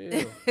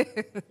 chill.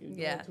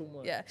 Yeah, too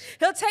much. Yeah.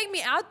 He'll take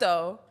me out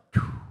though.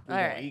 All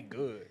right, eat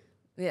good.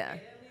 Yeah.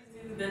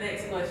 The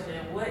next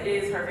question: what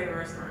is her favorite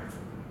restaurant?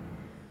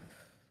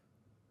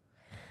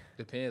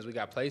 Depends. We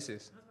got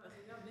places.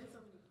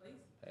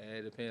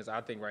 It depends. I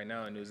think right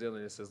now in New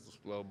Zealand, it's this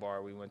little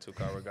bar we went to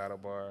called Regatta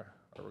Bar.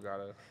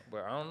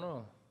 But I don't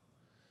know.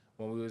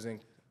 When we was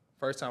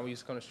first time we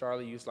used to come to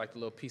Charlotte, you used to like the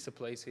little pizza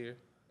place here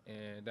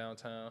in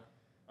downtown.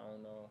 I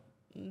don't know.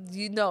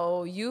 You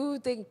know, you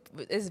think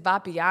it's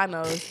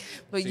Vapiano's,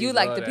 but you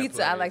like the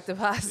pizza. I like the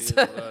pasta.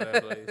 Love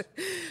that place.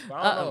 But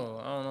I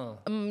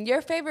don't know.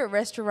 Your favorite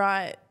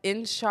restaurant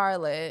in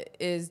Charlotte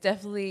is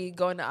definitely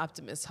going to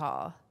Optimist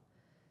Hall.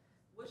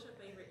 What's your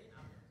favorite in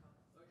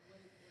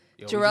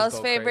Optimist Hall? Jarrell's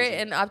favorite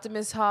in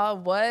Optimist Hall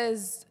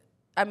was,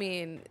 I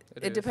mean,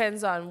 it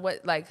depends on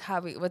what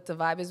the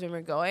vibe is when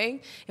we're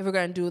going. If we're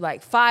gonna do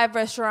like 5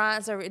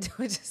 restaurants or we do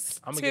just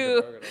I'm 2. Gonna get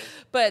the burger,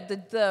 but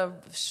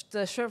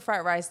the shrimp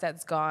fried rice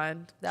that's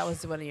gone, that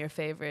was one of your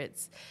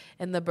favorites,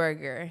 and the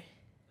burger.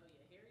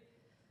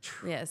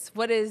 Yes.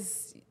 What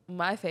is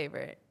my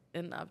favorite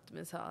in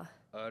Optimist Hall?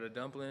 The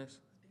dumplings.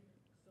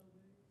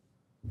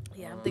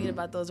 Yeah, I'm thinking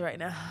about those right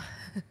now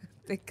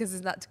because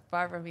it's not too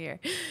far from here.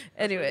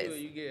 Anyways, That's what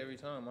you get every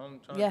time. I'm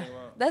trying yeah, to think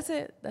about. that's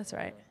it. That's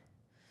right.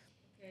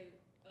 Okay.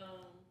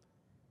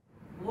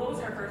 What was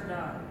her first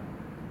job?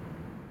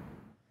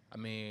 I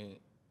mean,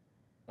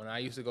 when I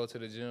used to go to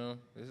the gym,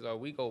 this is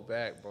we go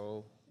back,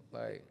 bro.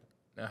 Like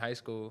in high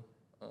school,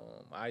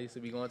 I used to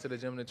be going to the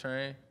gym to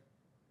train,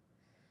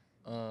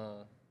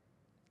 and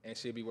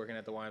she'd be working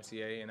at the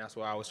YMCA, and that's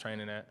where I was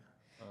training at.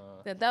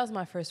 That was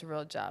my first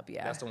real job.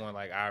 Yeah, That's the one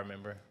like I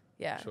remember.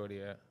 yeah.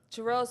 Shorty at.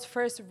 Jarrell's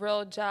first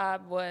real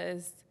job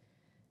was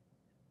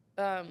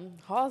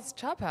Hall's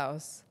Chop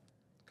House.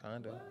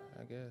 Kinda,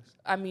 I guess.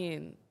 I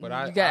mean, But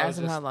you gotta ask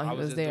him how long he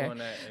was just there. doing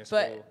that in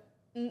But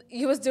school.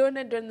 he was doing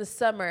it during the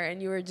summer,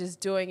 and you were just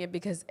doing it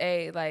because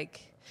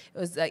like it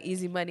was like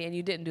easy money, and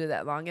you didn't do it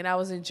that long. And I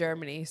was in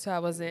Germany, so I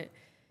wasn't.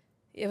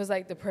 It was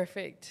like the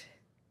perfect.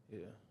 Yeah,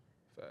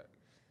 fact.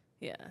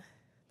 Yeah,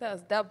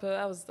 that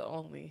was the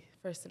only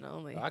first and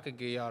only. I could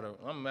get y'all the.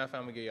 I'm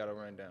gonna get y'all the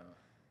rundown.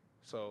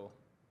 So,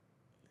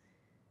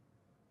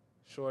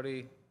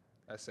 Shorty,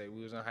 I say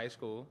we was in high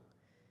school.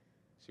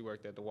 She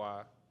worked at the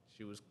Y.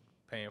 She was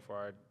paying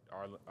for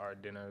our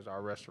dinners,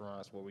 our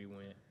restaurants where we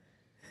went.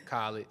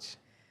 College.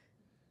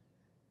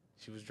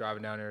 She was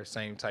driving down there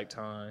same type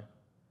time.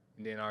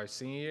 And then our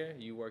senior,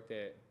 she worked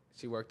at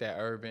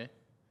Urban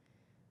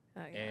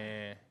Oh, yeah.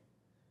 and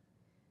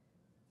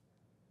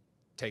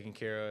taking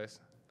care of us.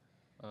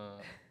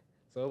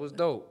 So it was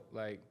dope.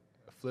 Like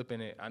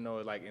flipping it. I know,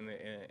 like in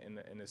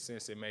the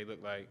sense, it may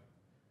look like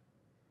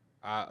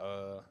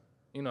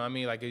you know what I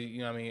mean, like you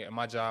know what I mean.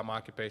 My job, my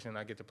occupation,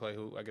 I get to play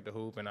hoop. I get to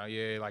hoop, and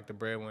like the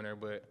breadwinner.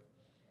 But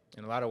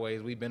in a lot of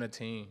ways, we've been a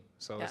team.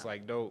 So it's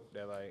like dope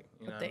that like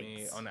you know what I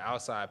mean. On the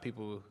outside,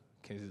 people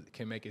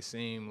can make it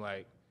seem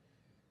like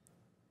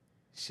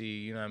she,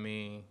 you know what I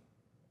mean,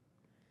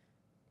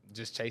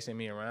 just chasing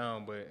me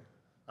around. But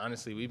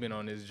honestly, we've been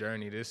on this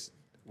journey.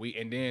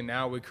 And then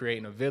now we're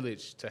creating a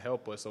village to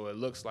help us. So it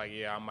looks like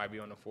I might be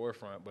on the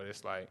forefront, but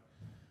it's like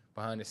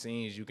behind the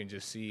scenes, you can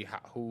just see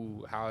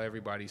how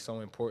everybody's so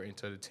important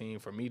to the team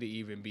for me to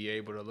even be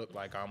able to look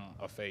like I'm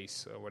a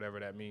face or whatever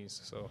that means.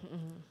 So,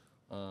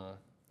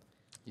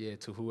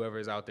 to whoever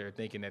is out there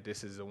thinking that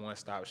this is a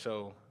one-stop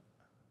show,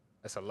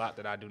 that's a lot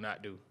that I do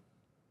not do.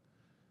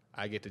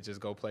 I get to just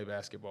go play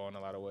basketball in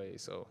a lot of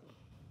ways. So,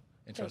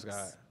 and trust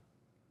God.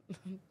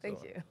 Thank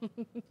you.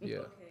 Yeah.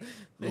 Okay.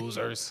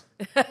 Losers.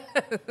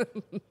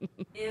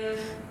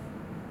 If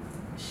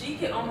she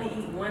could only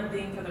eat one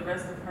thing for the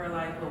rest of her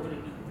life, what would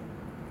it be?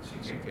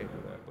 She can't do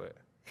that, but.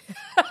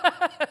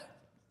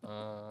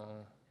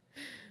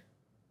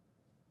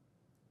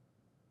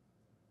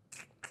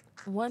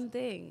 One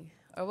thing.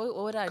 Or what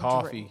would I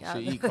Coffee. drink? She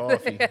eat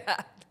coffee.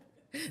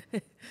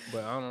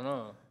 But I don't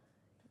know.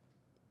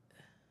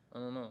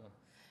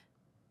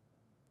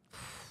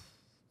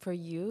 For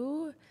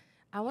you,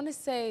 I want to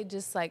say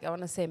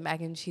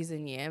mac and cheese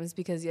and yams,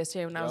 because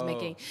yesterday when I was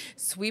making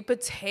sweet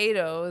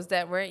potatoes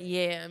that weren't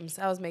yams,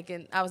 I was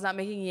not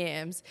making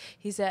yams.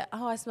 He said,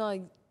 "Oh, I smell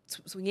like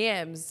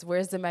yams.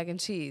 Where's the mac and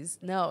cheese?"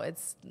 No,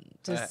 it's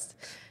just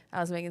I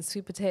was making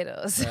sweet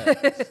potatoes.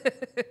 Okay.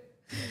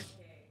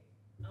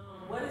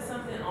 What is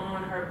something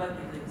on her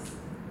bucket list?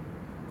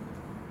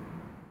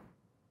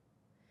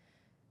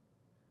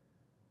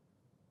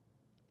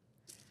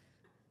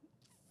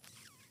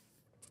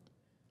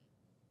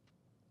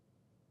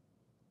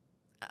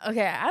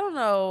 Okay, I don't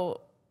know.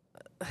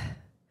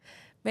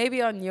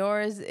 Maybe on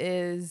yours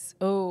is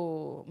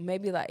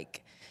maybe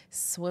like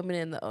swimming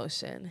in the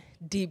ocean,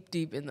 deep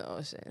in the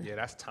ocean. Yeah,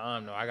 that's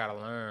time though. I gotta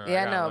learn.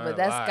 Yeah, I know, but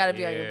that's gotta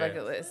be on your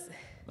bucket list.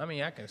 I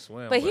mean, I can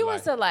swim. But he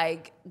wants to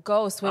like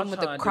go swim with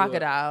the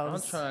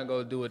crocodiles. I'm trying to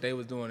go do what they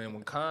was doing in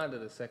Wakanda,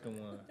 the second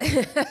one.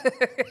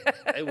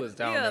 They was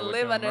down You there gotta with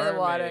live them under the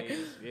water.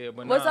 mermaids. Yeah,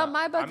 but What's on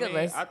my bucket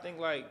list? I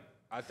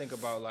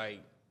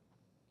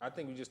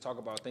think we just talk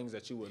about things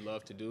that you would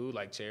love to do,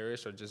 like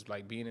cherish, or just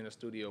like being in a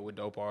studio with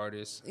dope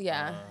artists.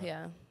 Yeah.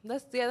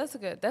 That's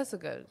good. That's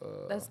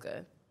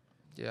good.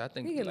 Yeah, I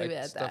think You can like leave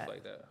it at stuff that.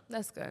 like that.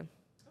 That's good.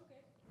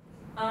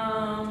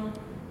 How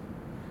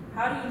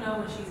do you know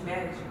when she's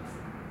mad at you?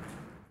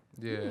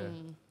 Yeah,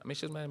 I mean,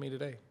 she was mad at me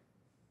today,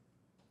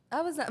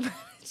 I was not mad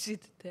at you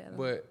today.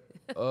 but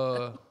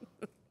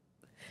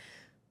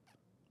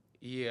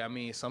yeah, I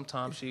mean,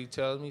 sometimes she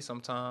tells me,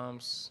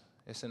 sometimes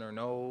it's in her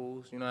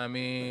nose. You know what I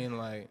mean?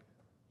 Like,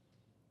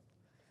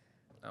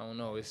 I don't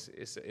know. It's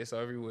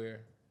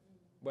everywhere.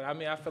 But I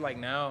mean, I feel like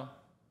now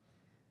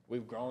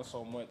we've grown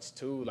so much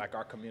too. Like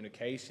our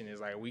communication is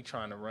like we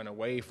trying to run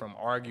away from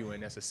arguing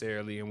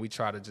necessarily, and we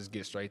try to just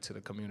get straight to the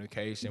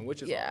communication,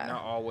 which is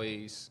not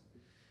always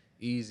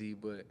easy.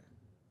 But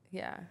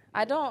Yeah.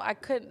 I don't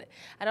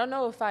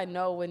know if I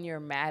know when you're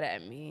mad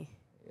at me.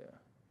 yeah,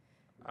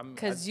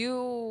 Because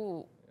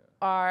you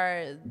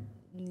are,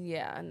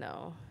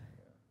 no.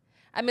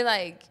 I mean,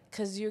 like,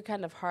 because you're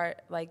kind of hard.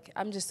 Like,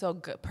 I'm just so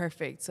good,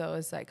 perfect. So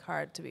it's, like,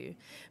 hard to be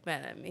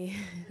mad at me.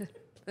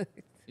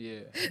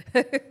 yeah,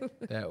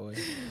 that way.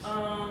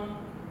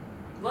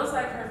 What's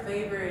like her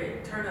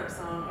favorite turn-up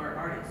song or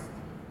artist?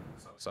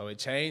 So So it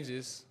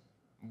changes,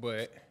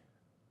 but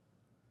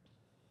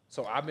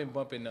so I've been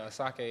bumping the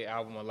Asake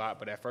album a lot,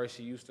 but at first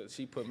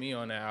she put me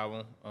on that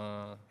album,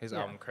 his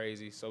album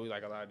Crazy. So we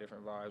like a lot of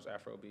different vibes,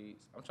 Afro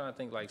beats. I'm trying to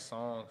think like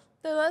songs.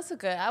 So that's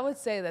good. I would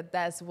say that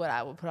that's what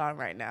I would put on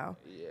right now.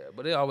 Yeah,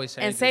 but it always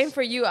changes. And same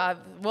for you.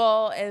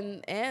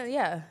 And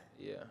yeah.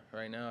 Yeah,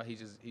 right now he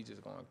just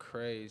going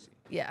crazy.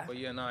 Yeah. But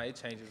yeah, it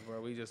changes, bro.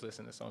 We just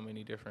listen to so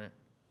many different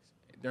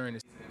during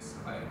this.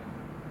 Like,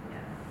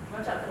 Yeah.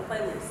 Watch out for the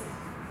playlist.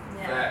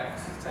 Yeah.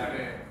 facts. Tap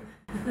in.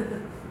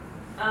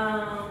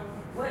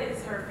 What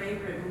is her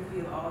favorite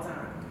movie of all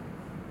time?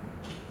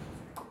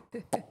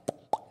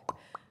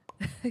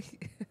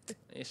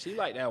 And she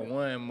like that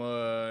one,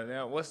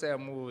 what's that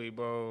movie,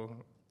 bro?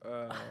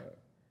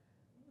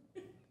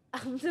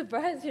 I'm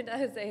surprised you're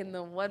not saying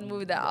the one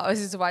movie that I was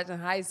just watching in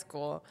high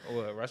school.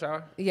 What, Rush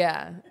Hour?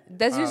 Yeah.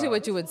 That's usually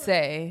what you would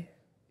say.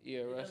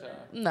 Yeah, Rush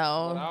Hour.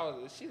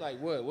 No. She like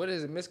what? What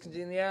is it, Miss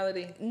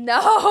Congeniality?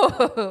 No.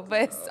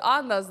 But it's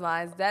on those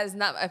lines. That is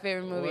not my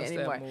favorite movie What's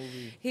anymore. that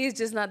movie? He's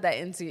just not that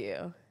into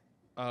you.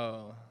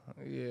 Oh,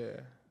 yeah.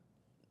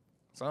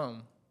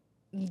 Some.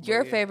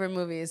 Your favorite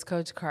movie is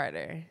Coach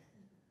Carter.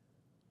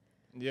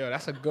 Yeah,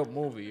 that's a good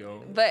movie,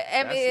 yo. But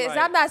I That's mean, like-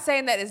 I'm not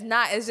saying that it's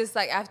not. It's just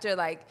like after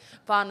like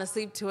falling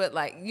asleep to it,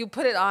 like you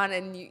put it on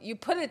and you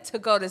put it to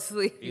go to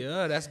sleep.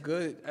 Yeah, that's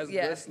good. That's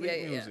good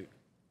sleep music.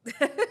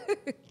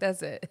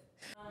 That's it.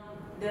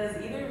 Does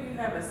either of you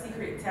have a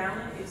secret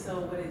talent? If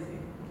so, what is it?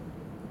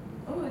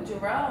 Oh,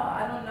 Jarrell,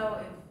 I don't know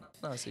if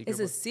It's not a secret. it's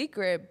a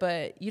secret,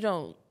 but you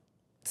don't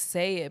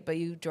say it, but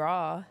you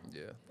draw.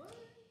 Yeah.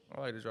 I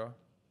like to draw.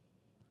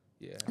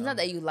 Yeah. It's not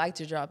that you like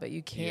to draw, but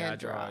you can yeah, I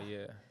draw.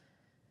 Yeah.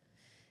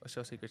 What's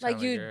your secret Like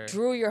talent, you Jared?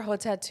 drew your whole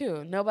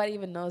tattoo. Nobody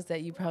even knows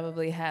that you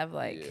probably have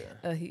like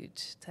Yeah. a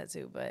huge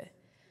tattoo, but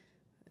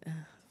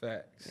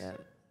Facts. yeah.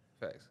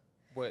 Facts.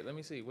 Wait, let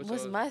me see. What's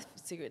What's yours? my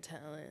secret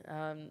talent?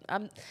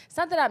 It's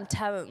not that I'm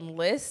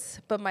talentless,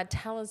 but my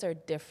talents are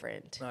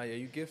different. Nah, yeah,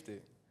 you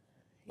gifted.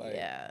 Like,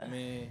 Yeah. I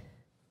mean,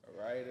 a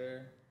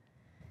writer.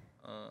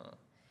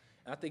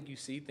 I think you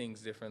see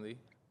things differently.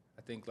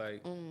 I think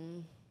like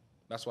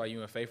that's why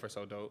you and Faith are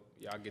so dope.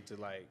 Y'all get to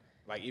like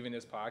even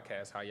this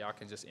podcast, how y'all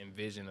can just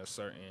envision a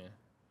certain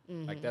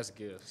like that's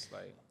gifts.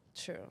 Like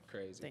True.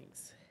 crazy.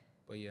 Thanks.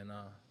 But yeah,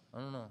 I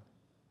don't know.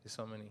 There's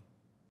so many.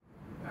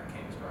 I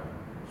can't describe.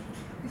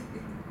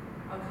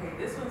 Okay,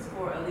 this one's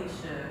for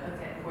Alisha.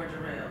 Okay. For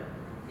Jarrell.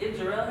 If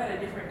Jarrell had a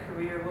different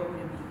career, what would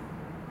it be?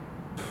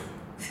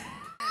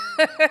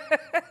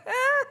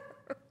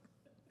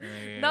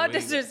 No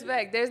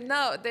disrespect. There's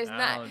not. don't do It's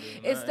nothing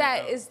that.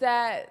 else. It's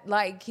that.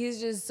 Like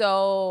he's just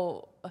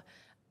so.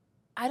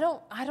 I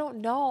don't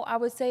know. I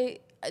would say.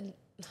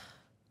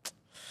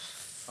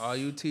 All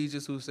you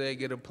teachers who say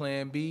get a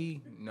plan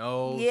B,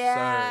 no,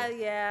 Yeah, sir.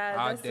 yeah.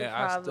 That's the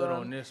I stood problem.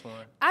 on this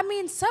one. I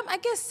mean, I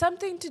guess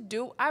something to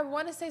do. I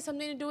want to say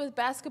something to do with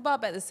basketball,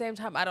 but at the same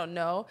time, I don't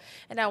know.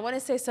 And I want to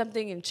say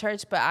something in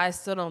church, but I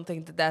still don't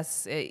think that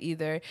that's it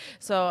either.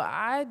 So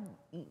I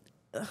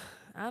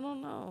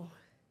don't know.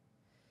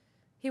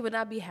 He would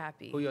not be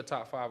happy. Who your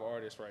top 5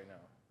 artists right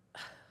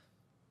now?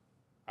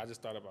 I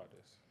just thought about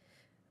this.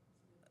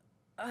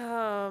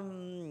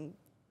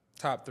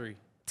 Top 3.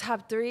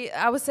 Top 3,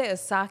 I would say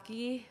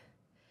Asaki.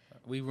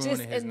 We Just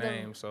ruining his in the-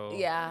 name, so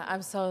Yeah,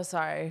 I'm so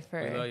sorry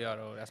for. we love y'all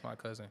though. That's my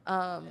cousin.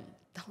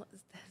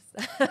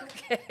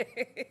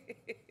 Okay.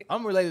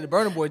 I'm related to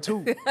Burna Boy too.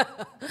 Me and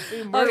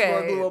Burna Boy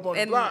Okay. grew up on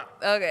the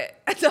block. Okay.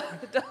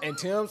 And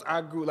Tim's,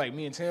 I grew like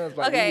me and Tim's.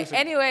 Like, we Okay. used to-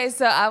 Anyway,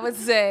 so I would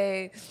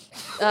say,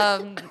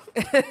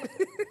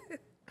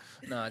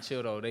 Nah,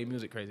 chill though. They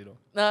music crazy though.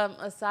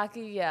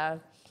 Asaki, yeah.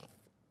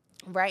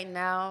 Right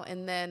now,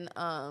 and then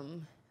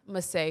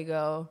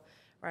Masego,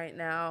 right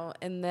now,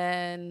 and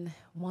then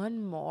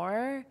one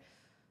more.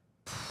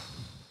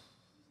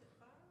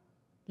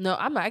 No,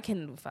 I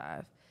can't do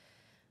 5.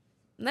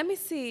 Let me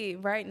see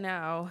right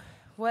now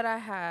what I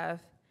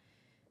have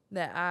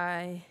that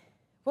I.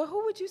 Well,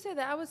 who would you say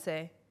that I would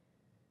say?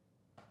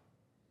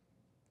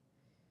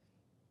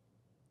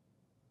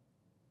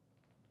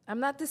 I'm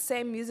not the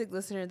same music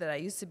listener that I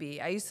used to be.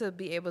 I used to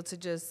be able to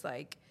just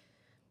like.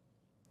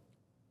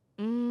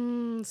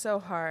 So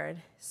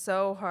hard.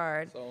 So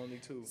hard. So only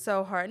 2.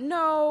 So hard.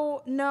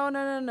 No.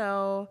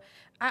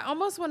 I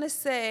almost want to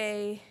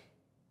say.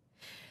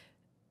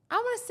 I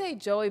want to say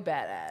Joey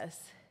Badass.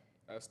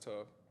 That's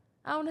tough.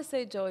 I want to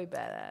say Joey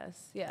Badass.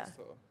 Yeah. That's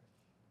tough.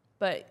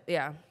 But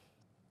yeah.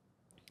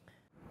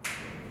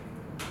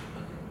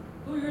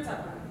 Who are your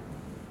top 5?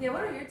 Yeah,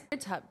 what are your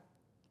top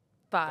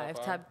 5, Top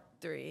 5? top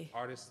 3?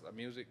 Artists,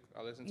 music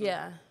I listen to.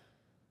 Yeah.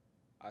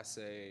 I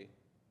say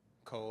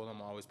Cole.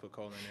 I'm always put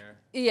Cole in there.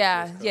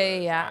 Yeah, Just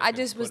yeah. 'cause I can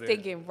just was put it-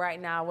 thinking right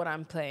now what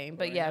I'm playing.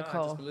 But Right yeah, now, I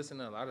Cole. just been listening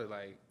to a lot of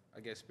like I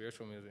guess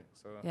spiritual music.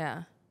 So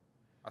Yeah.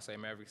 I say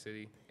Maverick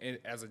City. And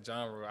as a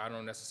genre, I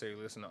don't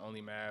necessarily listen to only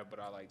Mav, but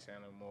I like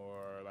Chandler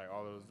Moore, like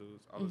all those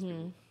dudes, all those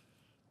people.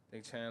 I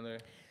think Chandler.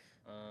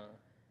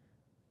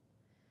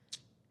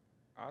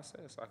 I'll say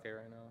Sake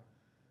right now.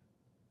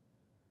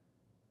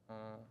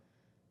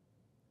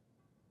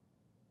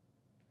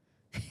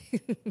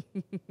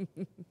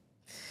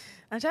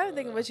 I'm trying to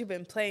think of what you've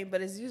been playing,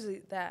 but it's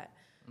usually that.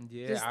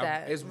 Yeah, Just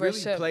that it's really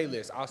worship.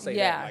 playlists. I'll say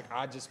Yeah.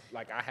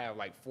 that. I have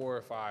like 4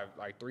 or 5,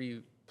 like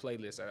 3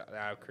 playlists that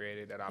I've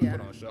created that I Yeah.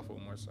 put on shuffle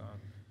more so.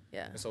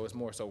 Yeah. And so it's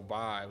more so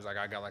vibes. Like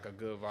I got like a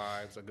good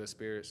vibes, a good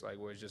spirits, like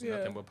where it's just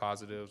nothing but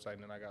positives. Like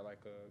then I got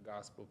like a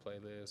gospel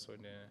playlist, or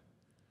then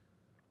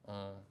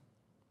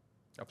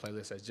a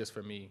playlist that's just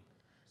for me.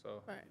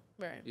 So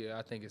Right. yeah,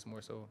 I think it's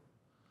more so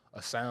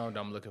a sound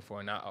I'm looking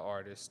for, not an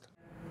artist.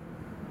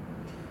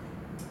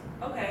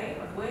 Okay,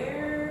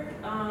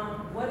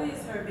 what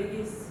is her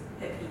biggest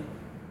pet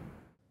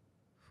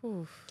peeve?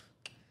 Oof.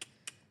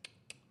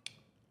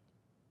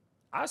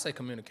 I'd say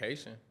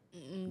communication.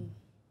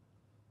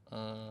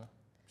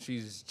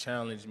 She's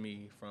challenged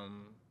me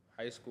from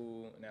high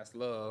school, and that's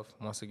love,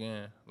 once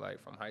again, like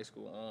from high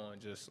school on,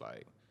 just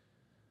like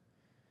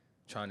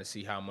trying to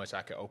see how much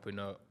I could open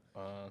up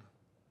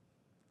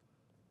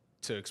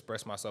to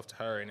express myself to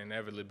her, and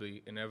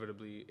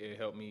inevitably it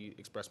helped me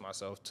express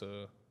myself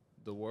to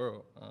the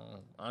world,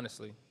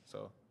 honestly.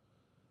 So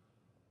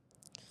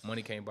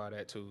money can't buy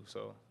that too,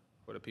 so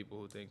for the people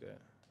who think that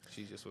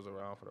she just was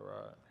around for the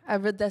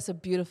ride. That's a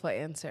beautiful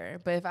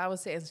answer. But if I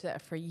was to answer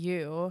that for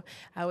you,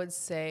 I would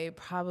say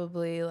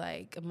probably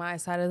like my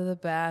side of the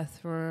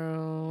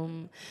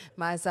bathroom,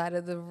 my side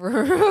of the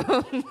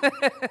room.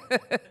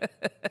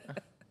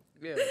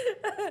 Yeah.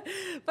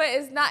 But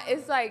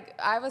it's like,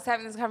 I was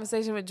having this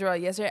conversation with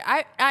Jarrell yesterday.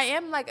 I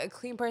am like a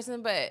clean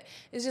person, but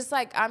it's just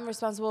like I'm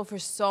responsible for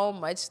so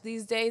much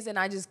these days, and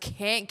I just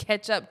can't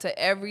catch up to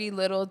every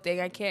little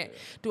thing. I can't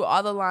do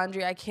all the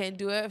laundry. I can't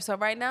do it. So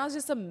right now it's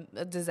just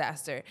a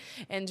disaster.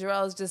 And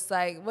Jarrell's just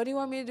like, what do you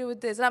want me to do with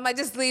this? And I'm like,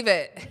 just leave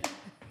it.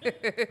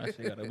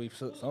 Actually, gotta leave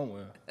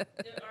somewhere. Are either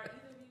of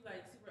you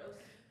like super OCD?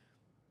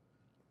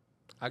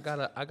 I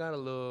got a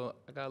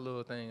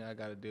little thing I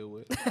gotta deal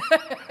with.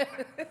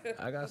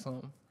 I got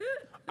something.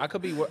 I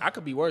could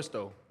be worse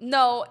though.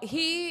 No,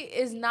 he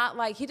is not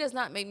like, he does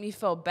not make me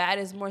feel bad.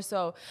 It's more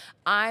so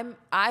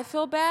I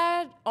feel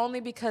bad only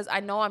because I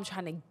know I'm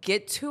trying to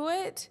get to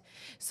it.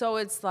 So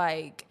it's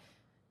like,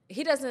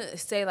 he doesn't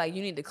say like,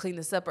 you need to clean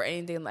this up or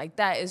anything like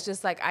that. It's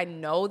just like, I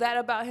know that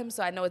about him,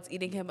 so I know it's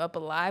eating him up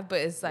alive, but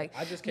it's like,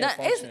 I just can't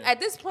function. At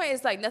this point,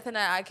 it's like nothing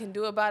that I can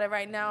do about it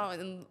right now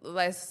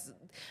unless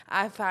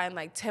I find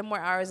like 10 more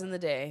hours in the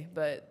day,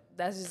 but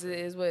that's just, it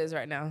is what it is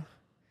right now.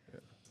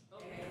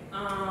 Okay.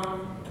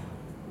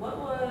 What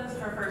was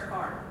her first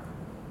car?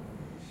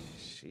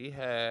 She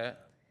had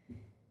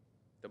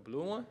the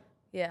blue one.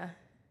 Yeah.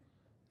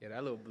 Yeah,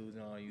 that little blue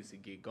John used to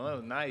get going. It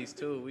was nice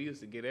too. We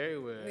used to get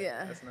everywhere.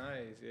 Yeah. That's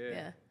nice. Yeah.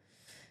 Yeah.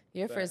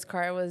 Your Fact. first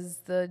car was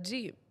the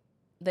Jeep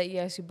that you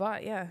actually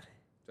bought, yeah.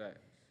 Right.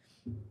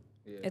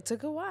 Yeah. It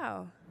took a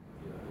while.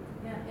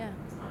 Yeah.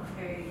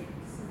 Okay,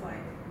 this is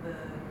like the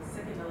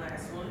second to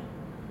last one.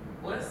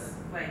 What's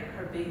like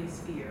her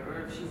biggest fear,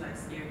 or if she's like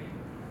scared of you?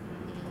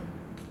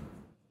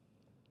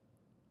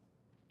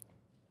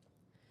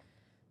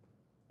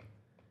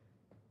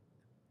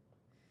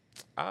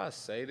 I'll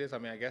say this. I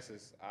mean, I guess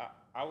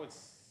I would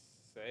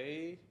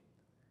say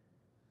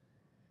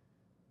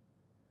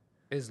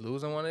it's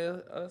losing one of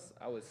us.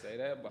 I would say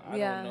that, but I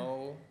don't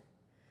know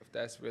if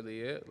that's really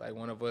it. Like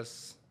one of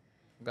us,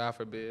 God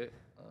forbid.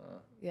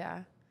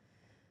 Yeah.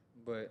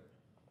 But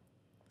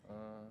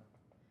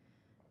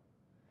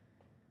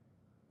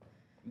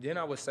then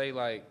I would say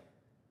like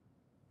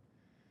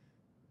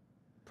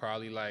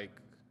probably like,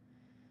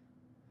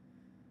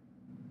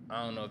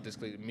 I don't know if this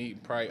could me,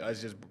 probably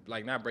us just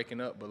like not breaking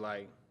up, but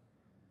like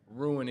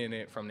ruining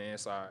it from the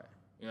inside.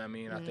 You know what I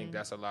mean? I think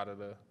that's a lot of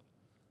the,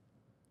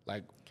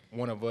 like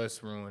one of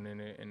us ruining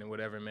it in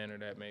whatever manner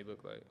that may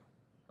look like.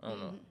 I don't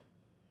know.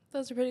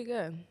 Those are pretty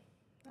good.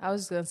 I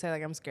was just going to say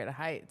like I'm scared of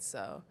heights,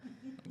 so.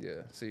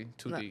 Yeah, see,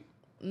 too deep.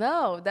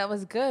 No, that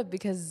was good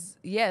because,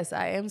 yes,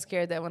 I am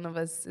scared that one of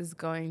us is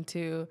going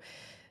to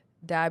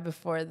die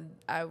before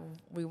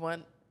we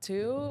want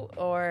to,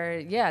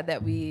 or, yeah,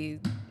 that we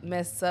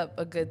mess up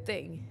a good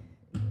thing.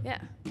 Yeah,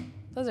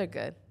 those are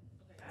good.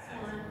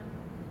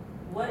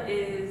 What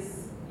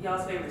is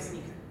y'all's favorite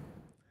sneaker?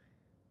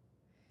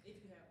 If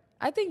you have.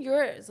 I think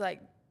yours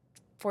like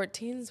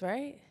 14s,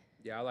 right?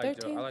 Yeah, I like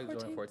 13, Jordan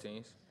 14s?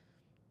 14s.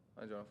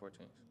 I like Jordan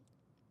 14s,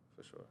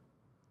 for sure.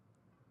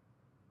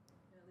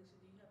 Alisha,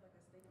 do you have like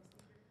a staple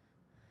sneaker?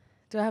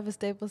 Do I have a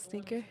staple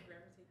sneaker?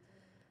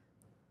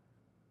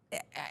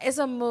 It's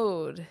a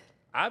mood.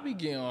 I be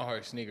getting on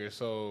her sneakers,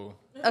 so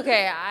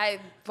Okay, I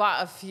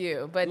bought a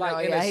few, but Like, no,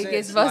 in a yeah, he sense,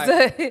 gets supposed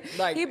like- to.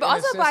 like, He in a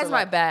also sense buys of,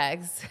 my like-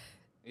 bags.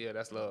 yeah,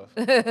 that's love.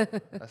 That's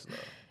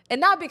love. And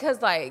not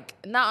because like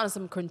not on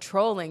some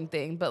controlling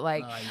thing, but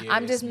like Nah, yeah,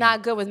 I'm it's just me.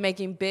 not good with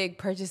making big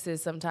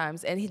purchases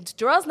sometimes. And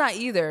Jarrell's not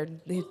either. Who's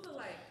the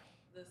like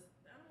the, I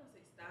don't want to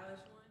say stylish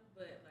one,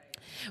 but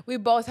like We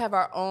both have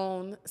our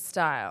own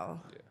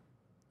style. Yeah.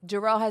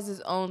 Jarrell has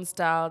his own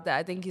style that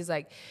I think he's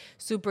like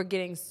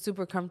getting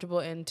super comfortable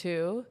in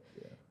too.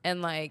 Yeah.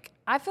 And like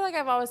I feel like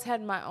I've always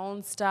had my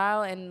own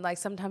style, and like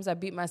sometimes I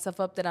beat myself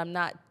up that I'm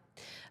not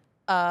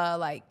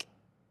like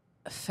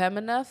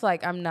feminine.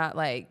 Like I'm not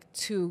like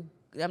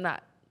I'm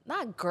not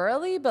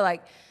girly, but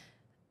like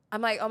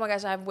I'm like, oh my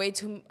gosh, I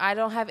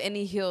don't have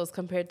any heels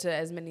compared to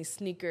as many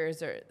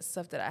sneakers or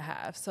stuff that I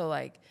have. So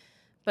like,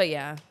 but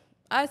yeah,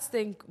 I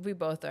think we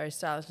both are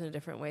stylish in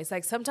different ways.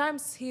 Like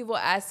sometimes I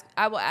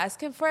will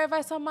ask him for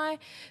advice on my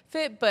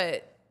fit,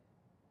 but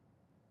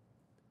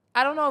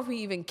I don't know if we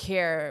even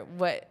care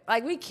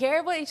we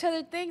care what each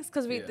other thinks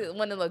because we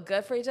want to look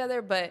good for each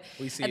other, but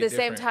at the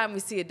same time, we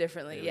see it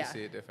differently. Yeah, we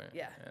see it different.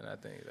 Yeah. And I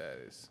think that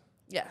is.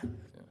 Yeah.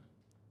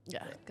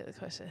 Good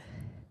question.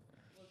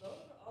 Well, those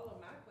are all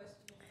of my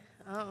questions.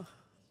 Oh.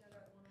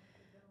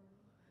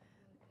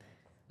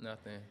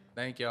 Nothing.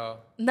 Thank y'all.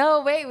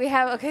 No, wait,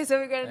 so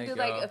we're going to do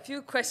y'all. a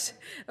few questions.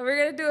 We're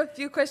going to do a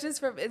few questions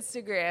from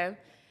Instagram.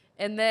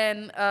 And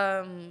then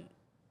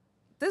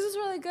this was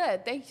really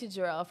good. Thank you,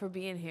 Jarrell, for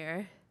being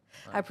here.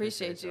 I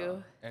appreciate you.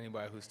 Y'all.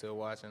 Anybody who's still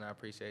watching, I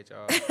appreciate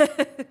y'all.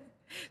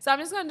 So I'm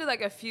just going to do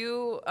like a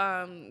few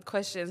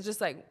questions,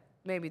 just like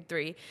maybe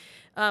 3.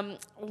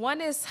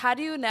 One is, how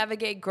do you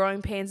navigate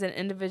growing pains and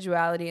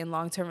individuality in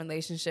long-term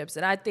relationships?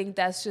 And I think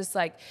that's just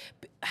like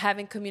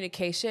having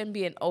communication,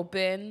 being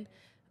open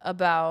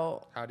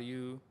about how do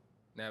you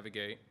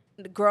navigate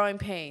growing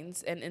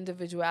pains and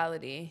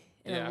individuality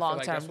in a long I feel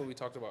like term? That's what we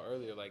talked about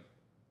earlier. Like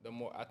the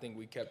more I think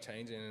we kept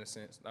changing in a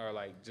sense, or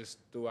like just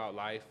throughout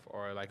life,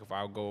 or like if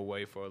I would go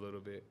away for a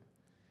little bit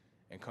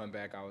and come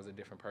back, I was a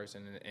different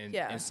person. And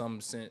in some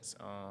sense,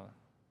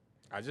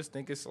 I just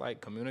think it's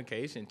like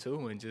communication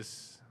too, and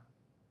just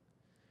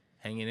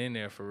hanging in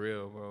there for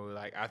real, bro.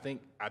 Like I think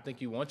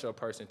you want your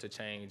person to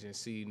change and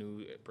see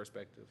new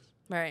perspectives.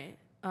 Right.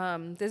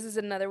 This is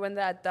another one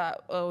that I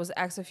thought was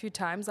asked a few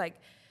times, like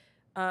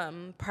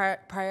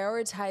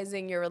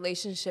prioritizing your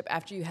relationship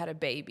after you had a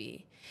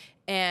baby.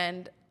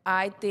 And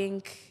I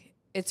think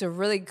it's a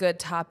really good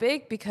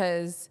topic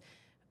because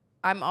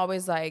I'm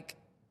always like,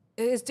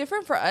 it's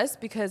different for us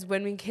because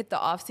when we hit the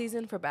off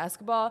season for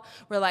basketball,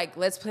 we're like,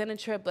 let's plan a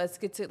trip. Let's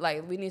get to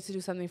we need to do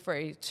something for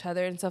each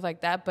other and stuff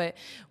like that. But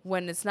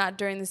when it's not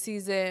during the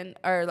season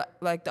or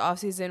like the off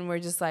season, we're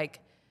just like,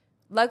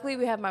 luckily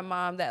we have my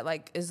mom that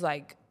is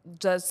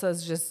just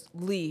us just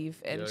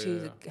leave and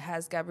she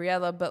has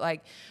Gabriella, but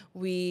like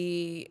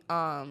we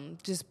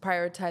just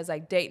prioritize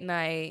like date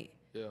night.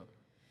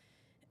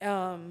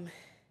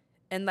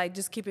 And like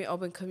just keeping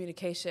open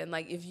communication.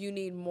 Like if you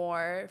need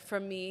more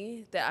from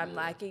me that I'm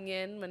lacking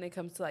in when it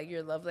comes to like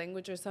your love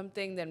language or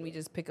something, then we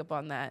just pick up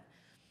on that.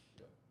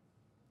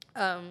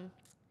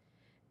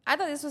 I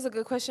thought this was a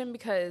good question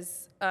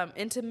because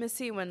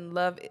intimacy when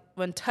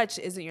touch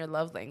isn't your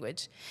love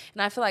language.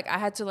 And I feel like I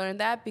had to learn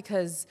that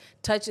because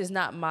touch is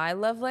not my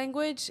love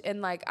language.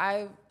 And like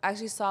I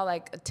actually saw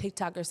like a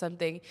TikTok or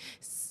something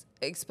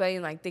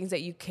explaining like things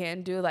that you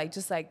can do, like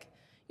just like,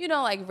 you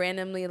know, like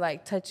randomly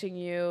like touching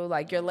you,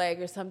 like your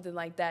leg or something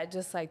like that,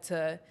 just like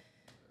to.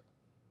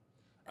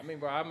 I mean,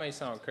 bro, I may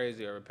sound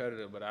crazy or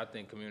repetitive, but I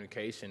think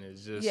communication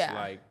is just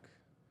like,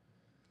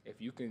 if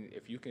you can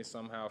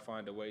somehow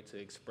find a way to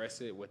express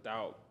it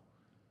without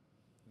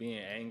being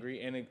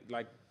angry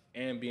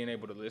and being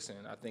able to listen,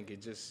 I think you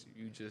just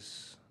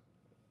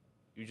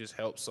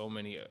help so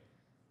many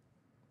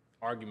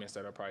arguments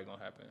that are probably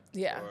gonna happen.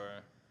 Yeah.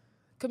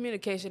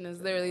 Communication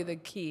is literally the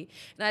key.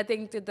 And I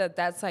think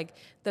that's like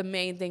the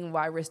main thing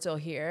why we're still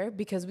here,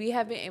 because we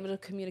have been able to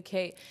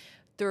communicate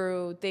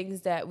through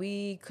things that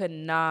we could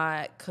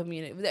not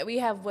communicate, that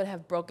we would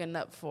have broken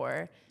up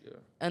for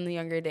in the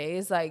younger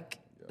days. Like,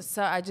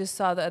 so I just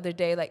saw the other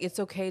day, like,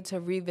 it's okay to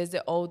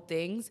revisit old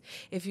things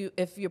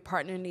if your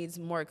partner needs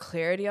more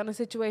clarity on a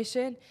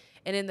situation.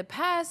 And in the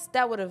past,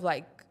 that would have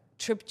like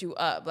tripped you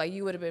up. Like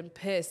you would have been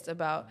pissed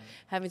about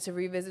having to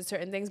revisit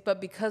certain things.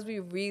 But because we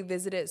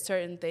revisited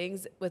certain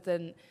things with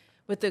the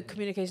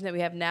communication that we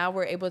have now,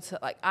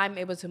 I'm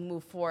able to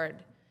move forward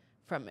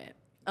from it.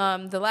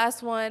 The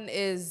last one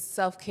is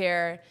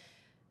self-care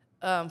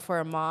for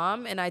a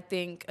mom. And I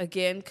think,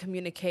 again,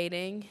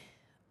 communicating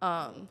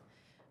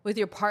with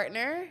your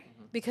partner,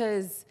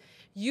 because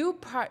you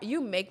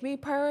make me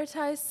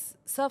prioritize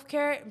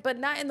self-care, but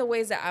not in the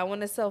ways that I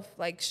want to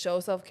show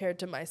self-care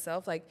to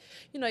myself. Like,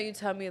 you know, you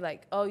tell me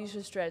like, oh, you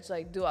should stretch,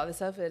 like do all this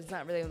stuff. It's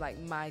not really like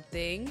my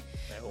thing.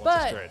 Who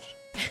wants to stretch?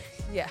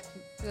 Yeah,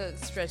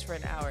 stretch for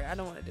an hour. I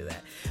don't want to do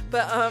that.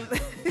 But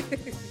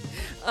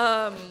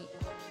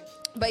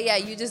but yeah,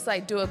 you just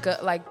like do a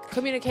good, like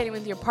communicating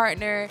with your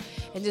partner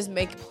and just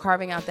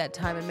carving out that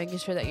time and making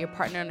sure that your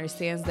partner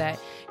understands that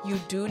you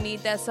do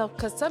need that self.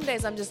 Because some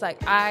days I'm just like,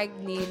 I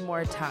need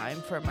more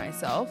time for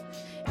myself,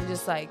 and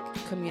just like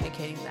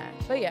communicating that.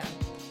 But yeah,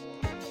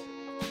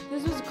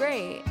 this was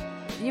great.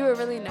 You were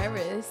really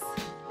nervous.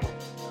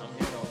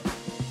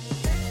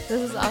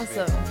 This was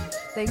awesome.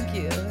 Thank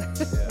you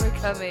for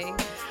coming.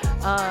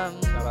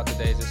 Shout out to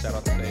Deja, shout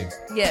out to Faith.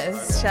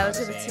 Yes, shout out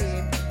to the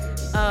team.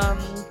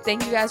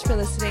 Thank you guys for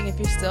listening. If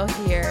you're still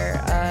here,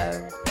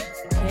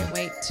 can't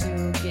wait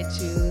to get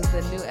you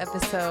the new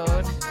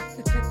episode.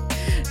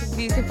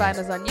 You can find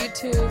us on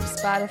YouTube,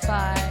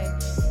 Spotify,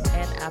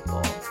 and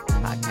Apple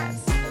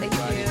Podcasts. Thank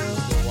you.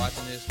 Still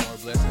watching this, more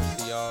blessings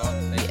to y'all.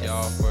 Thank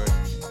y'all for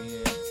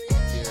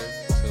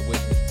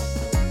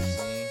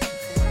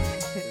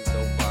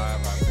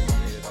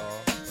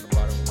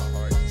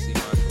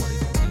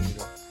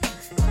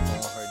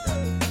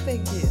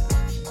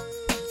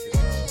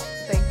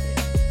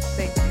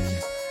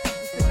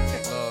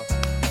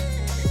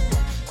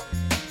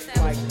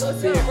It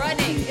was so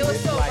running. It was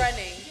so running.